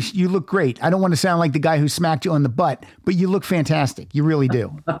 I'm serious. You look great. I don't want to sound like the guy who smacked you on the butt, but you look fantastic. You really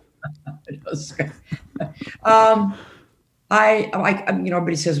do.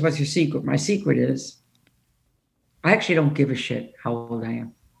 Everybody says, what's your secret? My secret is I actually don't give a shit how old I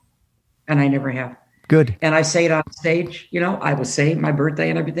am. And I never have. Good. And I say it on stage, I will say my birthday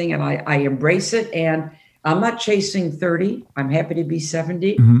and everything, and I embrace it. And I'm not chasing 30. I'm happy to be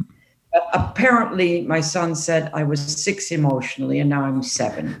 70. Mm-hmm. But apparently my son said I was 6 emotionally, and now I'm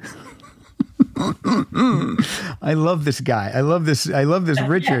 7. I love this guy. I love this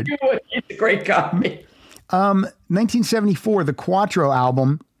Richard. He's a great guy. 1974, the Quatro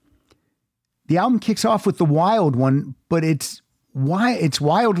album. The album kicks off with the Wild One, but it's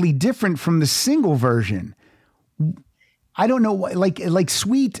wildly different from the single version. I don't know, like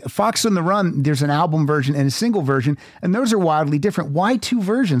Sweet, Fox on the Run, there's an album version and a single version, and those are wildly different. Why 2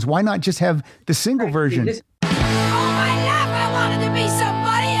 versions? Why not just have the single version? All my life I wanted to be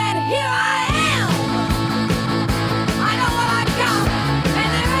somebody, and here I am. I know what I've got,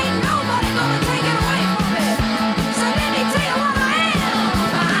 and there ain't nobody gonna take it away from me. So let me tell you what I am.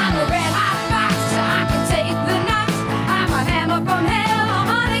 I'm a red hot fox, I can take the knocks. I'm a hammer from hell,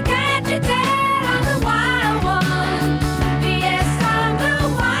 honey, can't you tell? I'm the wild one. Yes, I'm the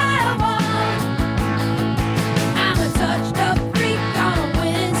wild one. I'm a touched up freak on a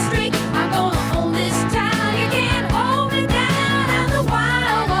winning streak. I'm gonna own this town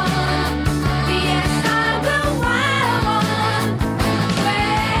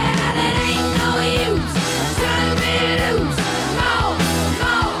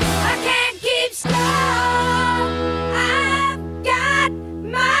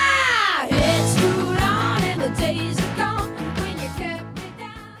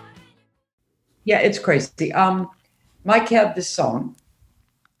Yeah, it's crazy. Mike had this song,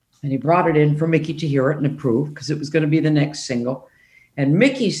 and he brought it in for Mickey to hear it and approve because it was going to be the next single. And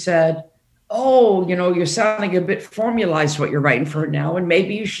Mickey said, "Oh, you're sounding a bit formalized what you're writing for now, and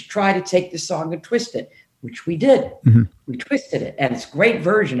maybe you should try to take the song and twist it," which we did. Mm-hmm. We twisted it, and it's a great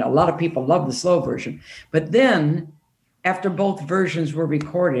version. A lot of people love the slow version. But then, after both versions were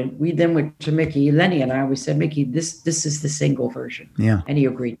recorded, we then went to Mickey, Lenny, and I. We said, "Mickey, this is the single version." Yeah, and he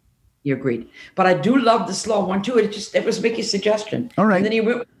agreed. But I do love the slow one too. It was Mickey's suggestion. All right. And then he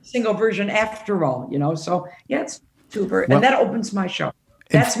went with the single version after all, So yeah, it's super. And that opens my show.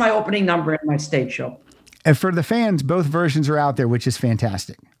 That's my opening number in my stage show. And for the fans, both versions are out there, which is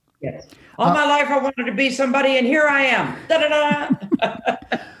fantastic. Yes. All my life I wanted to be somebody, and here I am. Da-da-da.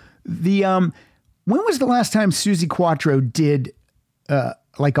 When was the last time Suzi Quatro did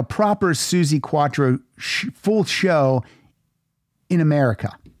like a proper Suzi Quatro full show in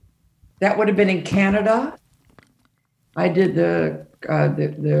America? That would have been in Canada. I did the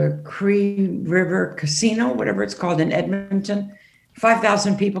Cree River Casino, whatever it's called, in Edmonton.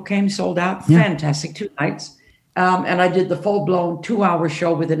 5,000 people came, sold out. Yeah. Fantastic, 2 nights. And I did the full-blown 2-hour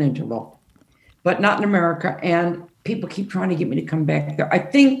show with an interval, but not in America. And people keep trying to get me to come back there. I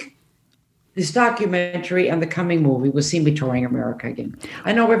think this documentary and the coming movie will see me touring America again.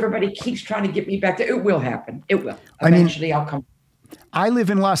 I know everybody keeps trying to get me back there. It will happen. It will. Eventually, I'll come. I live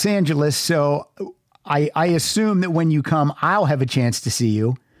in Los Angeles, so I assume that when you come, I'll have a chance to see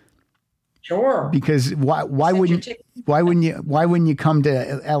you. Sure. Because why wouldn't you come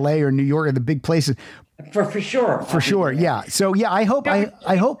to LA or New York or the big places? For sure. For sure. Yeah. So yeah, I hope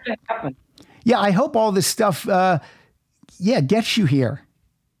all this stuff gets you here.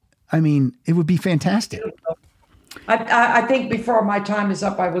 I mean, it would be fantastic. I think before my time is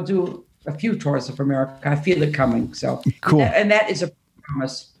up, I will do a few tours of America. I feel it coming. So cool. And that is a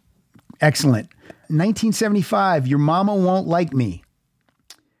promise. Excellent. 1975, Your Mama Won't Like Me.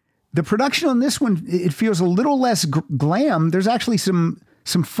 The production on this one, it feels a little less glam. There's actually some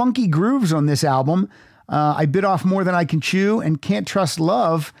funky grooves on this album. I Bit Off More Than I Can Chew and Can't Trust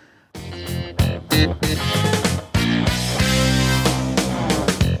Love.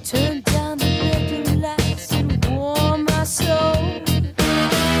 Turn down the bedroom lights and warm my soul.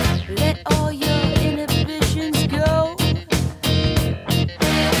 Let all your inhibitions go.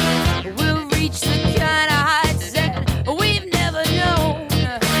 We'll reach the kind of heights that we've never known.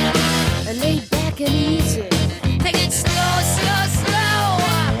 Lay back and easy, take it slow, slow, slow.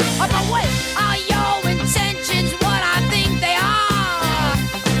 But wait, are your intentions what I think they are?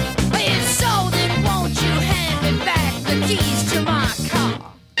 If so, then won't you hand me back the keys to my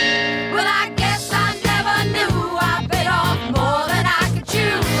car? Well, I guess I never knew I bit off more than I could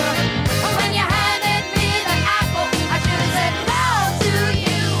chew. When you handed me the apple, I should have said no to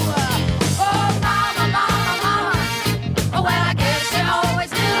you. Oh, mama, mama, mama. Well, I guess you always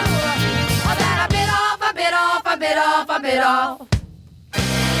knew that I bit off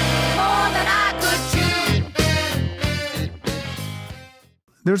more than I could chew.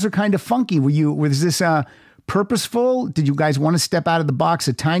 Those are kind of funky. Was this purposeful? Did you guys want to step out of the box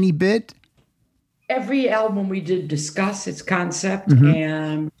a tiny bit? Every album we did discuss its concept, Mm-hmm.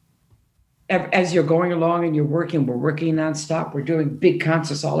 and as you're going along and we're working nonstop. We're doing big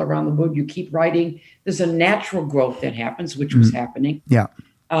concerts all around the world. You keep writing. There's a natural growth that happens, which was happening. Yeah.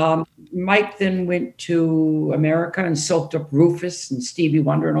 Mike then went to America and soaked up Rufus and Stevie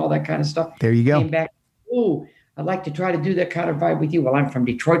Wonder and all that kind of stuff. There you go. Came back. Ooh, I'd like to try to do that kind of vibe with you. Well, I'm from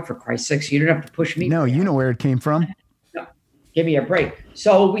Detroit, for Christ's sake, so you don't have to push me. No, you know where it came from. No, give me a break.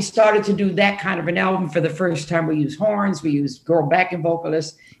 So we started to do that kind of an album for the first time. We used horns. We used girl backing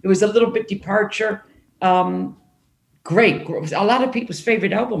vocalists. It was a little bit departure. Great. A lot of people's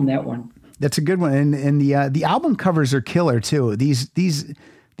favorite album, that one. That's a good one. And the album covers are killer too.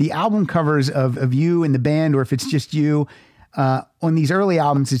 The album covers of you and the band, or if it's just you, on these early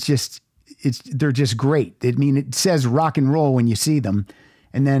albums, they're just great. I mean, it says rock and roll when you see them.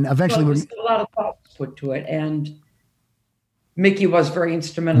 And then eventually there's a lot of thought put to it. And Mickey was very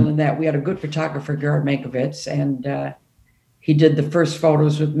instrumental in that. We had a good photographer, Garrett Mankiewicz, and he did the first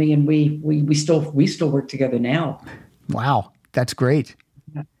photos with me, and we still work together now. Wow. That's great.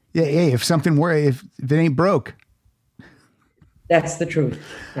 Yeah. Hey, if it ain't broke. That's the truth.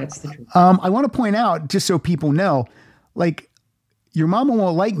 I want to point out, just so people know, like, Your Mama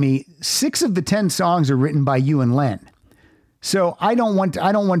Won't Like Me, 6 of the 10 songs are written by you and Len. So I don't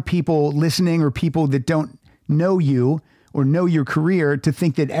want people listening or people that don't know you or know your career to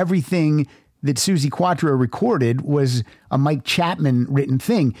think that everything that Suzi Quatro recorded was a Mike Chapman written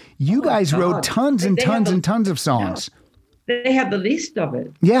thing. You guys wrote tons and tons and tons of songs. They have the least of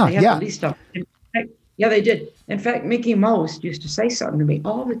it. Yeah, they have the least of it. Yeah, they did. In fact, Mickey Most used to say something to me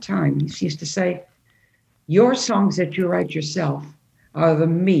all the time. He used to say, your songs that you write yourself are the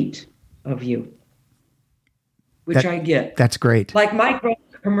meat of you, which I get. That's great. Like Mike wrote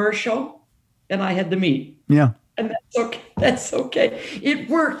a commercial, and I had the meat. Yeah. And that's okay. That's okay. It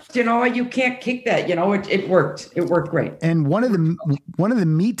worked, you can't kick that, it worked. It worked great. And one of the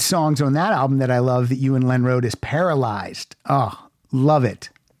meat songs on that album that I love that you and Len wrote is Paralyzed. Oh, love it.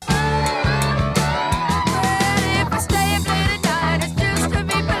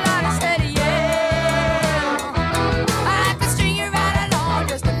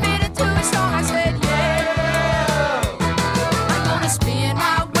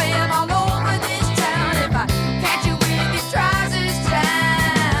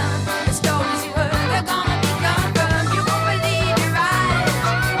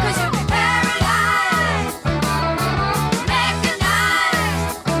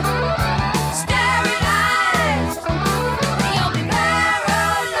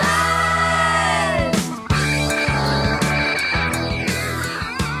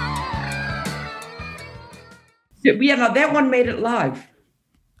 Yeah, no, that one made it live.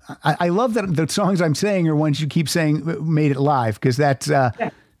 I love that the songs I'm saying are ones you keep saying made it live, because that's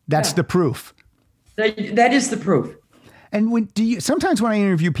the proof. That is the proof. And sometimes when I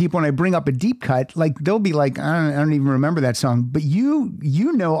interview people and I bring up a deep cut, like they'll be like, I don't even remember that song, but you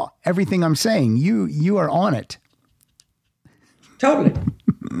know everything I'm saying. You are on it. Totally.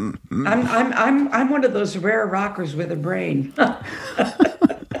 I'm one of those rare rockers with a brain.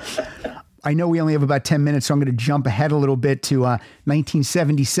 I know we only have about 10 minutes, so I'm going to jump ahead a little bit to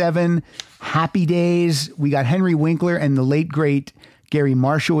 1977, Happy Days. We got Henry Winkler and the late, great Gary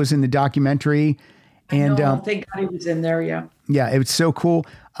Marshall was in the documentary. And I think he was in there, yeah. Yeah, it was so cool.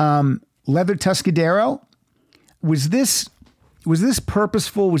 Leather Tuscadero, was this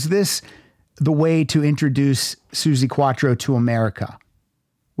purposeful? Was this the way to introduce Suzi Quatro to America?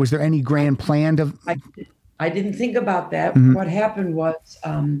 Was there any grand plan to... I didn't think about that. Mm-hmm. What happened was...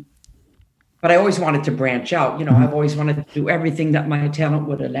 but I always wanted to branch out. Mm-hmm. I've always wanted to do everything that my talent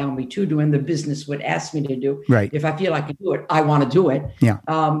would allow me to do and the business would ask me to do. Right. If I feel I can do it, I want to do it. Yeah.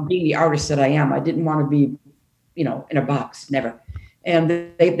 Being the artist that I am, I didn't want to be, in a box, never. And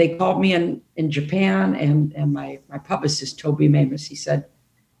they called me in Japan, and my publicist, Toby Mamus, he said,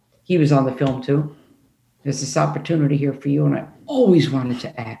 he was on the film too. There's this opportunity here for you. And I always wanted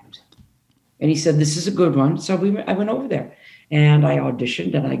to act. And he said, this is a good one. So I went over there. And I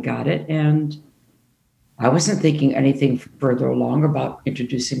auditioned and I got it. And I wasn't thinking anything further along about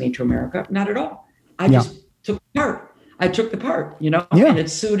introducing me to America. Not at all. I just took the part. I took the part, Yeah. and it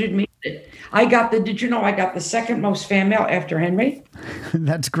suited me. I got the second most fan mail after Henry.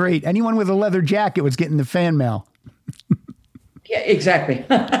 That's great. Anyone with a leather jacket was getting the fan mail. Yeah, exactly.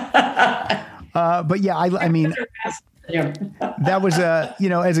 But yeah, I mean... Yeah. That was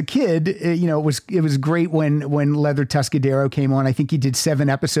as a kid, it was great when Leather Tuscadero came on. I think he did 7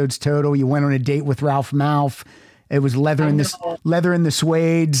 episodes total. You went on a date with Ralph Malph. It was leather in the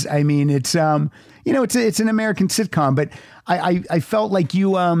suedes. I mean, it's it's an American sitcom, but I felt like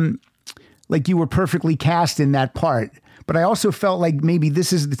you were perfectly cast in that part. But I also felt like maybe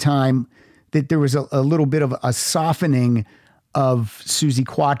this is the time that there was a little bit of a softening of Suzi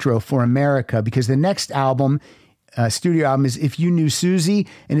Quatro for America, because the next album, studio album, is If You Knew Suzi,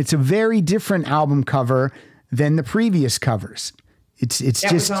 and it's a very different album cover than the previous covers.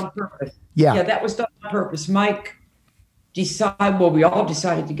 That was on purpose. Yeah, that was done on purpose. Mike we all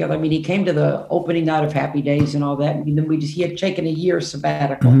decided together. I mean, he came to the opening night of Happy Days and all that, and then he had taken a year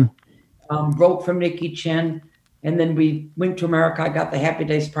sabbatical, broke from Nicky Chen, and then we went to America. I got the Happy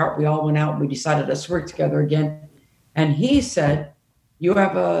Days part. We all went out and we decided let's work together again. And he said, you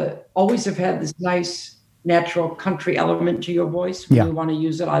always have had this nice natural country element to your voice. When you want to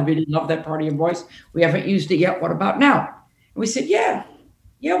use it, I really love that part of your voice. We haven't used it yet. What about now? And we said, yeah,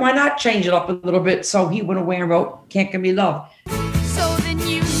 why not change it up a little bit? So he went away and wrote Can't Give Me Love. So then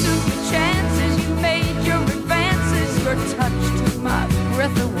you took the chances, you made your advances, your touch took my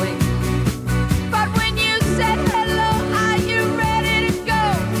breath away. But when you said hello, are you ready to go?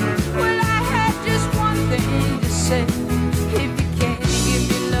 Well, I had just one thing to say. If you can't give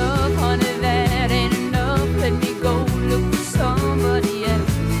me love, honey, that ain't enough. Let me go look for somebody else.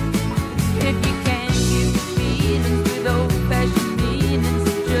 If you can't give me feelings with old-fashioned meanings,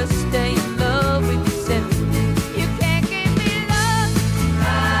 just stay in love with yourself. You can't give me love.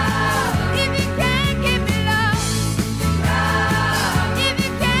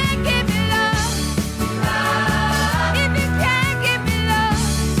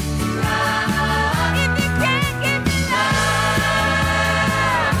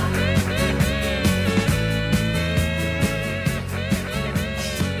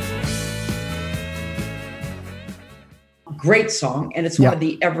 great song, and it's one of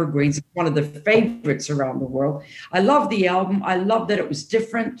the evergreens. It's one of the favorites around the world. I love the album. I love that it was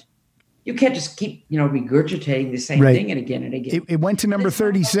different. You can't just keep, regurgitating the same thing and again and again. It went to number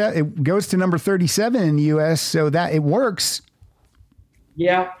 37. It goes to number 37 in the U.S., so that it works.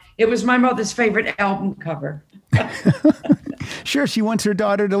 Yeah, it was my mother's favorite album cover. Sure, she wants her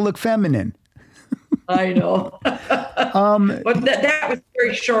daughter to look feminine. I know. But that was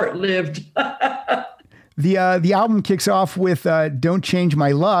very short-lived. The album kicks off with Don't Change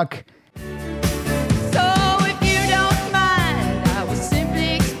My Luck. So if you don't mind, I will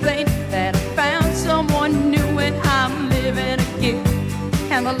simply explain that I found someone new and I'm living again.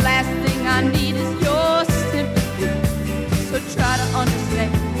 And the last thing I need is your sympathy. So try to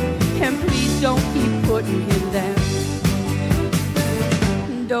understand, and please don't keep putting him down.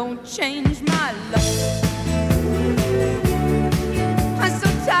 Don't change my luck. I'm so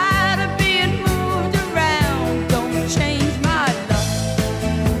tired of being moved around. Don't change my luck.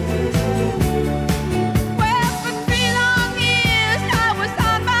 Well, for 3 long years I was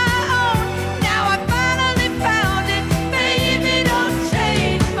on my own. Now I finally found it. Baby, don't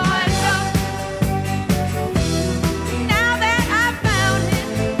change my luck. Now that I found it,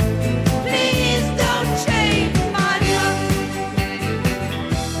 please don't change my luck.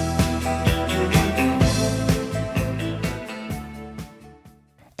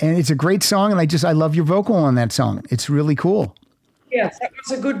 And it's a great song, and I love your vocal on that song. It's really cool. Yes, that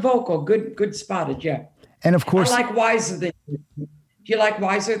was a good vocal. Good spotted, yeah. And of course, I like Wiser Than You. Do you like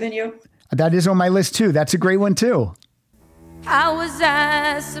Wiser Than You? that is on my list too. That's a great one too. How was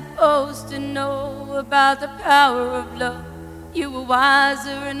I supposed to know about the power of love? You were wiser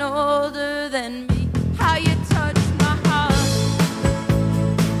and older than me. How you touched my heart,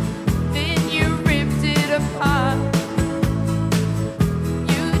 then you ripped it apart.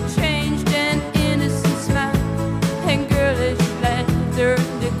 You changed an innocent smile and girlish laughter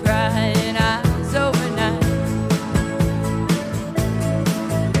to crying eyes overnight.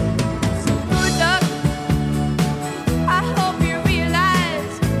 So good luck. I hope you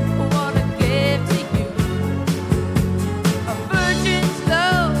realize what I gave to you. A virgin's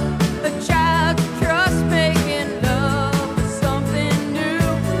love, a child's trust, making love was something new.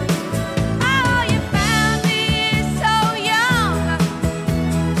 Oh, you found me so young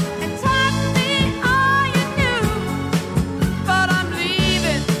and taught me all you knew. But I'm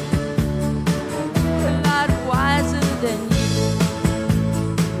leaving a lot wiser than you.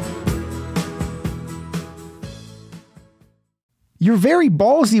 You're very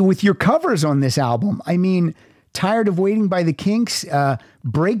ballsy with your covers on this album. I mean, Tired of Waiting by the Kinks,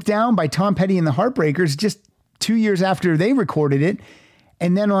 Breakdown by Tom Petty and the Heartbreakers, just 2 years after they recorded it.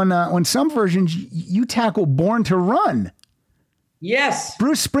 And then on some versions, you tackle Born to Run, Yes.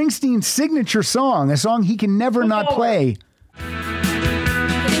 Bruce Springsteen's signature song, a song he can never not play. In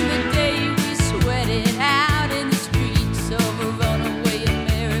the day we sweated out in the streets of a runaway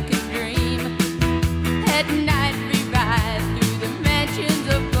American dream. At night we ride through the mansions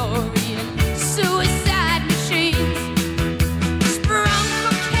of glory and suicide machines. Sprung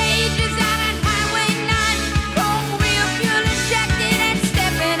from cages out on Highway 9, going real fuel injected and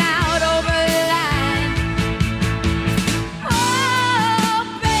stepping out over the line. Oh,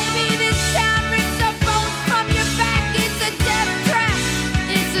 baby, this town rips the bones from your back. It's a death trap.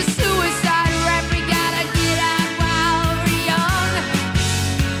 It's a suicide rap. We gotta get out while we're young.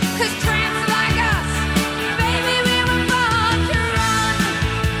 'Cause tramps like us, baby, we were born to run.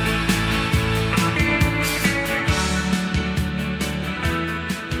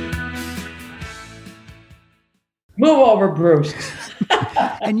 Move over, Bruce.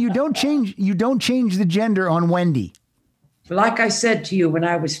 And you don't change the gender on Wendy. Like I said to you when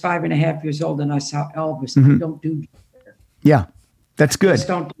I was 5.5 years old and I saw Elvis, I don't do Yeah, that's good. just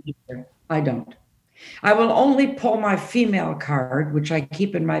don't do gender. I don't. I will only pull my female card, which I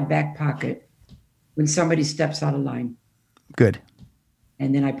keep in my back pocket, when somebody steps out of line. Good.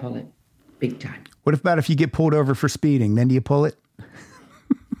 And then I pull it big time. What about if you get pulled over for speeding? Then do you pull it?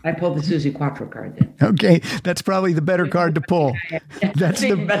 I pull the Suzi Quatro card then. Okay, that's probably the better card to pull. That's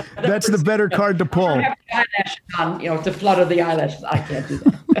the better card to I pull. don't have the eyelashes on, to flutter the eyelashes. I can't do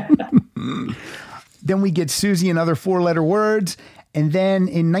that. Then we get Susie and Other Four-Letter Words, and then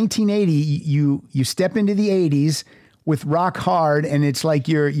in 1980 you step into the 80s with Rock Hard, and it's like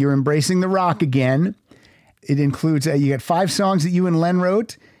you're embracing the rock again. It includes you got 5 songs that you and Len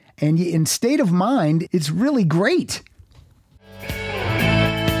wrote, and in State of Mind, it's really great.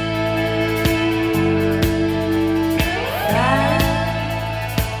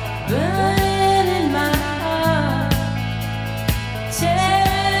 Burning in my heart,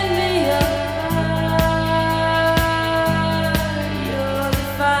 tearing me apart.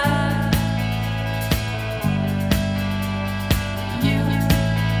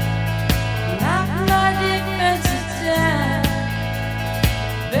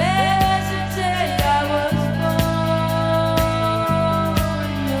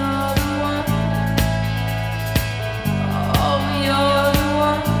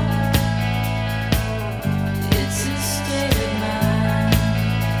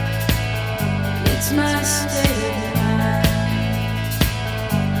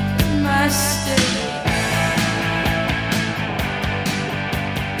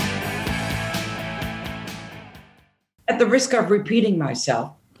 At the risk of repeating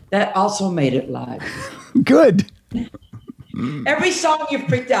myself, that also made it live. Good. Every song you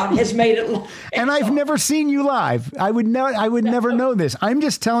freaked out has made it live. And I've never seen you live. I would never know this. I'm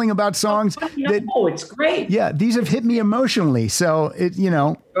just telling about songs that. Oh, it's great. Yeah, these have hit me emotionally. So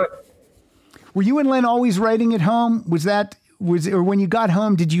were you and Len always writing at home? Or when you got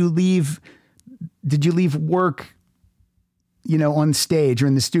home, did you leave work, on stage or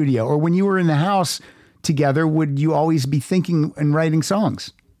in the studio? Or when you were in the house together, would you always be thinking and writing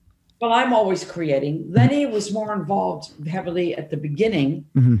songs? Well, I'm always creating. Lenny was more involved heavily at the beginning,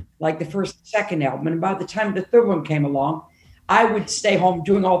 like the first, second album. And by the time the third one came along, I would stay home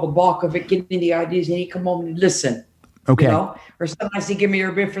doing all the bulk of it, getting the ideas, and he'd come home and listen. Okay. Or sometimes he'd give me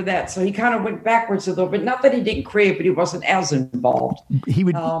a riff for that. So he kind of went backwards a little bit. Not that he didn't create, but he wasn't as involved. He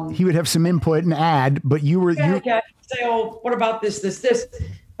would have some input and add, but you were... Yeah, say, oh, what about this?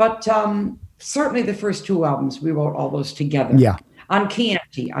 But certainly the first two albums, we wrote all those together. Yeah. On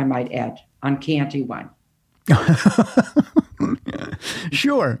Chianti, I might add. On Chianti wine.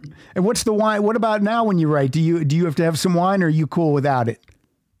 Sure. And what's the wine? What about now when you write? Do you have to have some wine, or are you cool without it?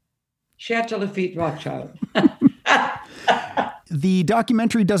 Chateau Lafite Rothschild. The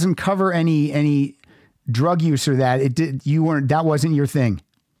documentary doesn't cover any drug use or that. That wasn't your thing.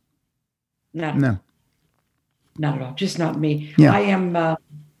 No. Not at all. Just not me. Yeah. I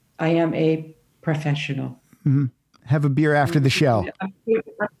am a professional. Mm-hmm. Have a beer after the show.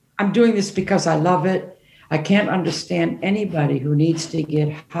 I'm doing this because I love it. I can't understand anybody who needs to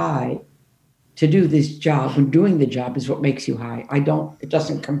get high to do this job when doing the job is what makes you high. It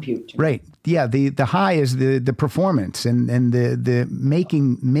doesn't compute. Right. Yeah. The high is the performance and the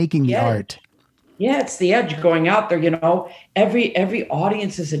making the art. Yeah. It's the edge going out there. Every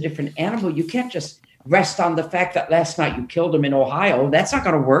audience is a different animal. You can't just rest on the fact that last night you killed him in Ohio. That's not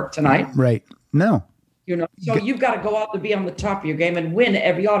going to work tonight. Right. No. So you've got to go out to be on the top of your game and win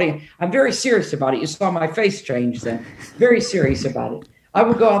every audience. I'm very serious about it. You saw my face change then. Very serious about it. I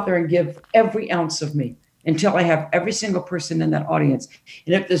will go out there and give every ounce of me until I have every single person in that audience.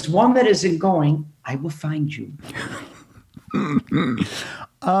 And if there's one that isn't going, I will find you.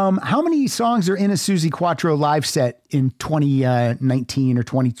 How many songs are in a Suzi Quatro live set in 2019 or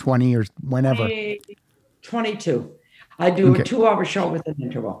 2020 or whenever? 22. I do a 2-hour show with an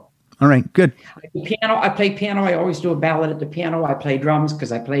interval. All right, good. I do piano. I play piano. I always do a ballad at the piano. I play drums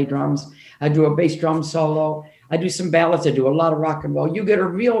because I play drums. I do a bass drum solo. I do some ballads. I do a lot of rock and roll. You get a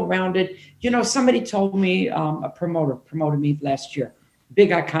real rounded, somebody told me, a promoter promoted me last year.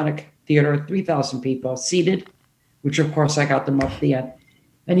 Big iconic theater, 3,000 people seated, which of course I got them up at the end.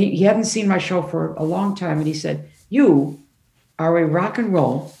 And he hadn't seen my show for a long time. And he said, "You are a rock and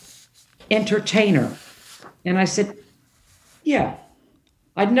roll entertainer." And I said, "Yeah."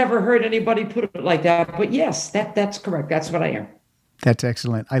 I'd never heard anybody put it like that, but yes, that's correct. That's what I am. That's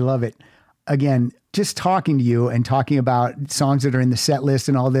excellent. I love it. Again, just talking to you and talking about songs that are in the set list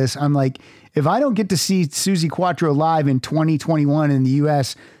and all this, I'm like, if I don't get to see Suzi Quatro live in 2021 in the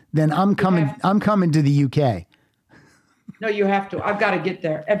US, then I'm coming to the UK. No, you have to. I've got to get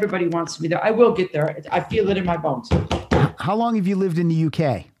there. Everybody wants me there. I will get there. I feel it in my bones. How long have you lived in the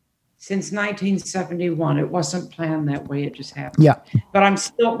UK? Since 1971. It wasn't planned that way. It just happened. Yeah. But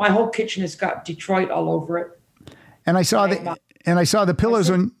my whole kitchen has got Detroit all over it. And I saw the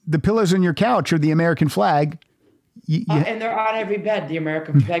pillows on your couch are the American flag. And they're on every bed, the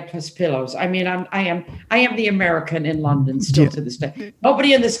American flag plus pillows. I mean, I am the American in London still to this day.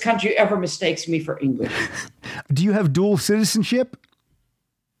 Nobody in this country ever mistakes me for English. Do you have dual citizenship?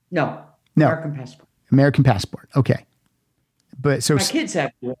 No. American passport. American passport. Okay. But so my kids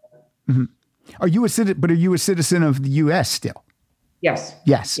have dual. Mm-hmm. Are you a citizen of the U.S. still? Yes.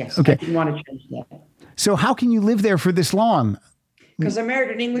 Yes. Okay. I didn't want to change that. So how can you live there for this long? Because I married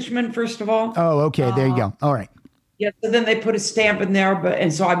an Englishman, first of all. Oh, okay. There you go. All right. Yeah. So then they put a stamp in there,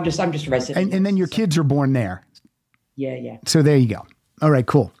 and so I'm just resident. And then your kids are born there. Yeah. So there you go. All right.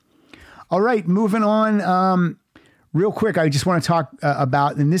 Cool. All right. Moving on. Real quick, I just want to talk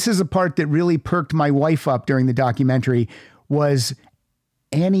about, and this is a part that really perked my wife up during the documentary, was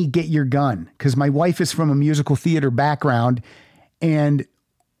Annie, Get Your Gun. Because my wife is from a musical theater background, and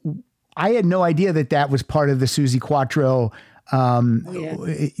I had no idea that was part of the Suzi Quatro, what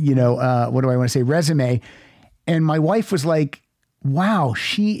do I want to say, resume. And my wife was like, wow,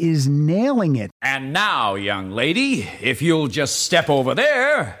 she is nailing it. And now, young lady, if you'll just step over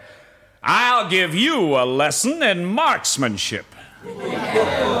there, I'll give you a lesson in marksmanship.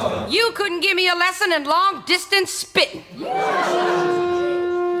 You couldn't give me a lesson in long-distance spitting.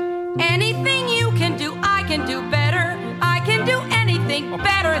 Annie can do better. I can do anything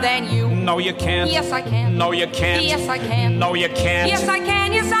better than you. No, you can't. Yes, I can. No, you can't. Yes, I can. No, you can't. Yes, I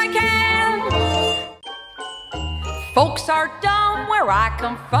can. Yes, I can. Folks are dumb where I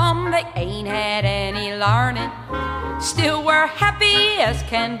come from. They ain't had any learning. Still, we're happy as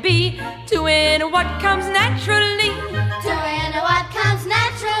can be, doing what comes naturally. Doing what comes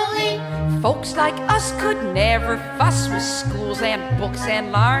naturally. Folks like us could never fuss with schools and books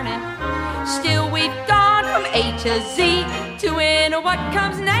and learning. Still, we've gone from A to Z, doing what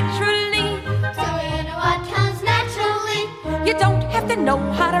comes naturally. Doing what comes naturally. You don't have to know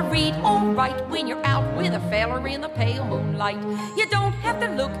how to read or write when you're out with a feller in the pale moonlight. You don't have to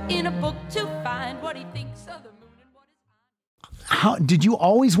look in a book to find what he thinks of the moon and what is mine. How did you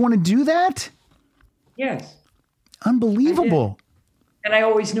always want to do that? Yes. Unbelievable. And I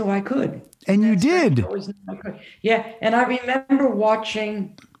always knew I could. And you did. I always knew I could. Yeah. And I remember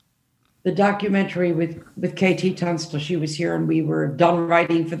watching the documentary with KT Tunstall. She was here and we were done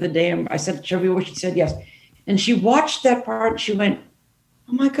writing for the day. And I said, shall we watch? She said, yes. And she watched that part. She went,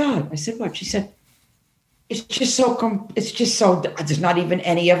 oh my God. I said, what? She said, it's just so, there's not even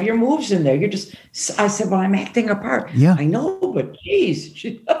any of your moves in there. You're just, I said, well, I'm acting a part. Yeah. I know, but geez.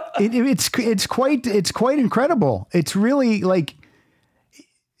 It's quite incredible. It's really like,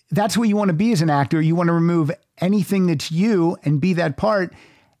 that's what you want to be as an actor. You want to remove anything that's you and be that part.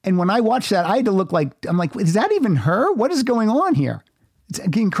 And when I watched that, I had to look like, I'm like, is that even her? What is going on here? It's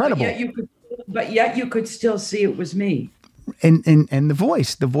incredible. But yet you could still see it was me. And the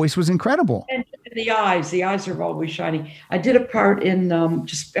voice was incredible. And the eyes are always shining. I did a part in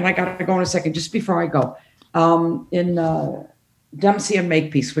and I got to go in a second, just before I go, in Dempsey and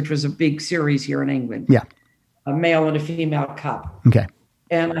Makepeace, which was a big series here in England. Yeah. A male and a female cop. Okay.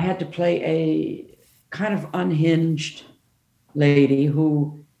 And I had to play a kind of unhinged lady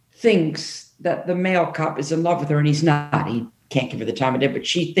who thinks that the male cop is in love with her and he's not. He can't give her the time of day, but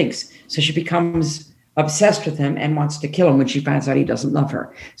she thinks. So she becomes obsessed with him and wants to kill him when she finds out he doesn't love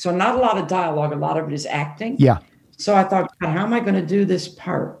her. So not a lot of dialogue. A lot of it is acting. Yeah. So I thought, God, how am I going to do this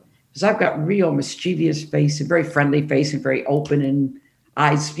part? Because I've got real mischievous face, a very friendly face and very open and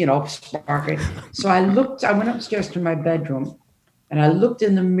eyes, sparkling. So I went upstairs to my bedroom and I looked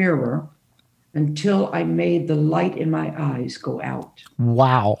in the mirror until I made the light in my eyes go out.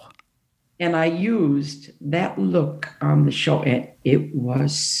 Wow. And I used that look on the show, and it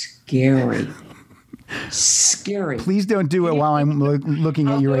was scary. Scary. Please don't do it while I'm looking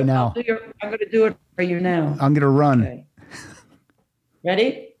at you right now. I'm going to do it for you now. I'm going to run. Okay.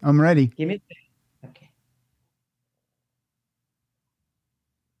 Ready? I'm ready. Give me a second. Okay.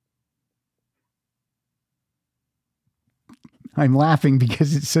 I'm laughing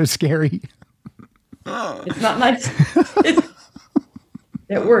because it's so scary. It's not nice.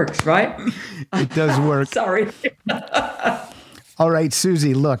 It works, right? It does work. Sorry. All right,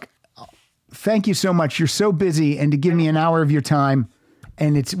 Suzi, look, thank you so much. You're so busy, and to give me an hour of your time,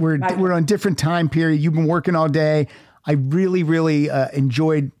 and we're on different time period. You've been working all day. I really, really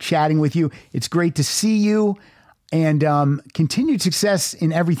enjoyed chatting with you. It's great to see you, and continued success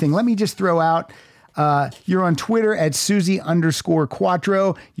in everything. Let me just throw out, you're on Twitter at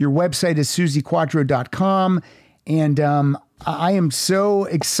Suzi_Quatro. Your website is SuziQuatro.com. And I am so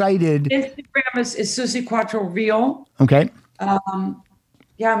excited. Instagram is Suzi Quatro Real. Okay.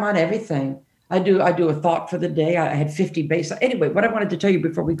 Yeah, I'm on everything. I do a thought for the day. I had 50 base. Anyway, what I wanted to tell you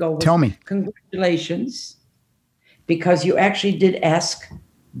before we go was, tell me. Congratulations, because you actually did ask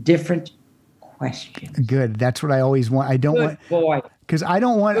different questions. Good. That's what I always want. I don't want. Boy. Because I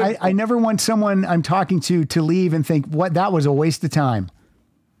don't want, I never want someone I'm talking to leave and think, what, that was a waste of time.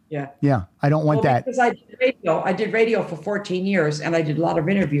 Yeah. Yeah. I don't want that. Because I did radio for 14 years and I did a lot of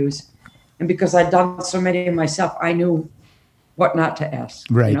interviews. And because I'd done so many myself, I knew what not to ask.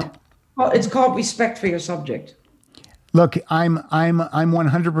 Right. Well, it's called respect for your subject. Look, I'm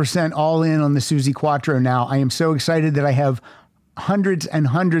 100% all in on the Suzi Quatro now. I am so excited that I have hundreds and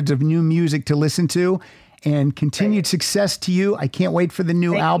hundreds of new music to listen to, and continued success to you. I can't wait for the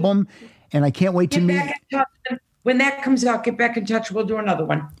new album, and I can't wait to meet. When that comes out, get back in touch. We'll do another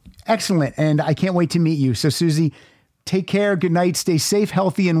one. Excellent. And I can't wait to meet you. So Suzi, take care. Good night. Stay safe,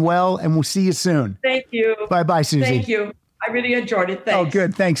 healthy, and well, and we'll see you soon. Thank you. Bye-bye, Suzi. Thank you. I really enjoyed it. Thanks. Oh,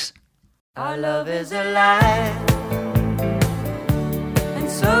 good. Thanks. Our love is a lie, and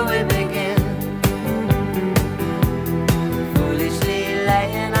so we begin, foolishly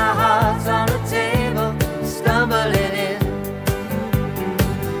laying our hearts on the table, stumbling in.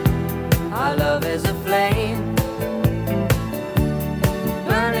 Our love is a flame,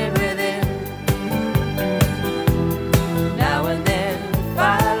 burning within. Now and then,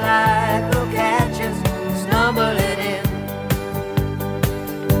 firelight will catch us,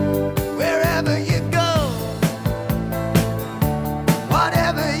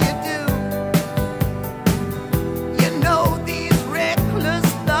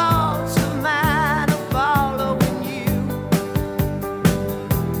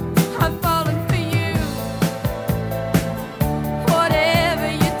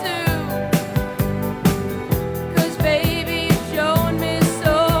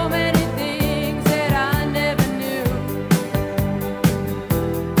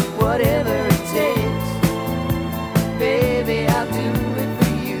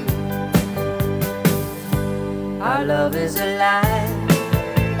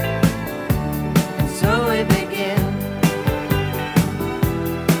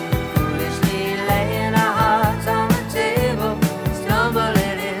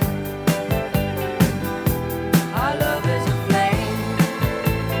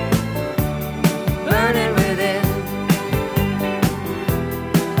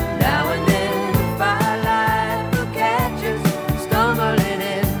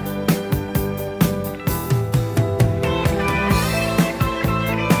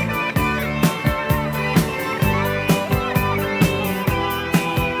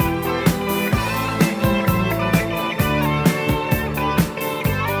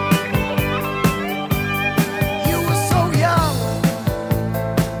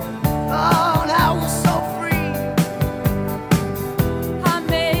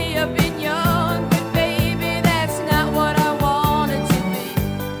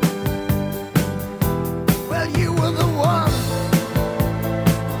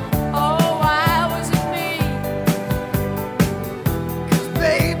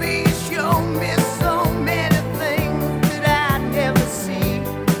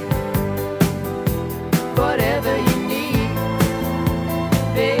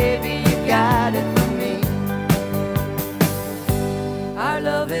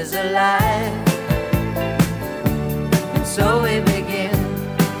 is alive.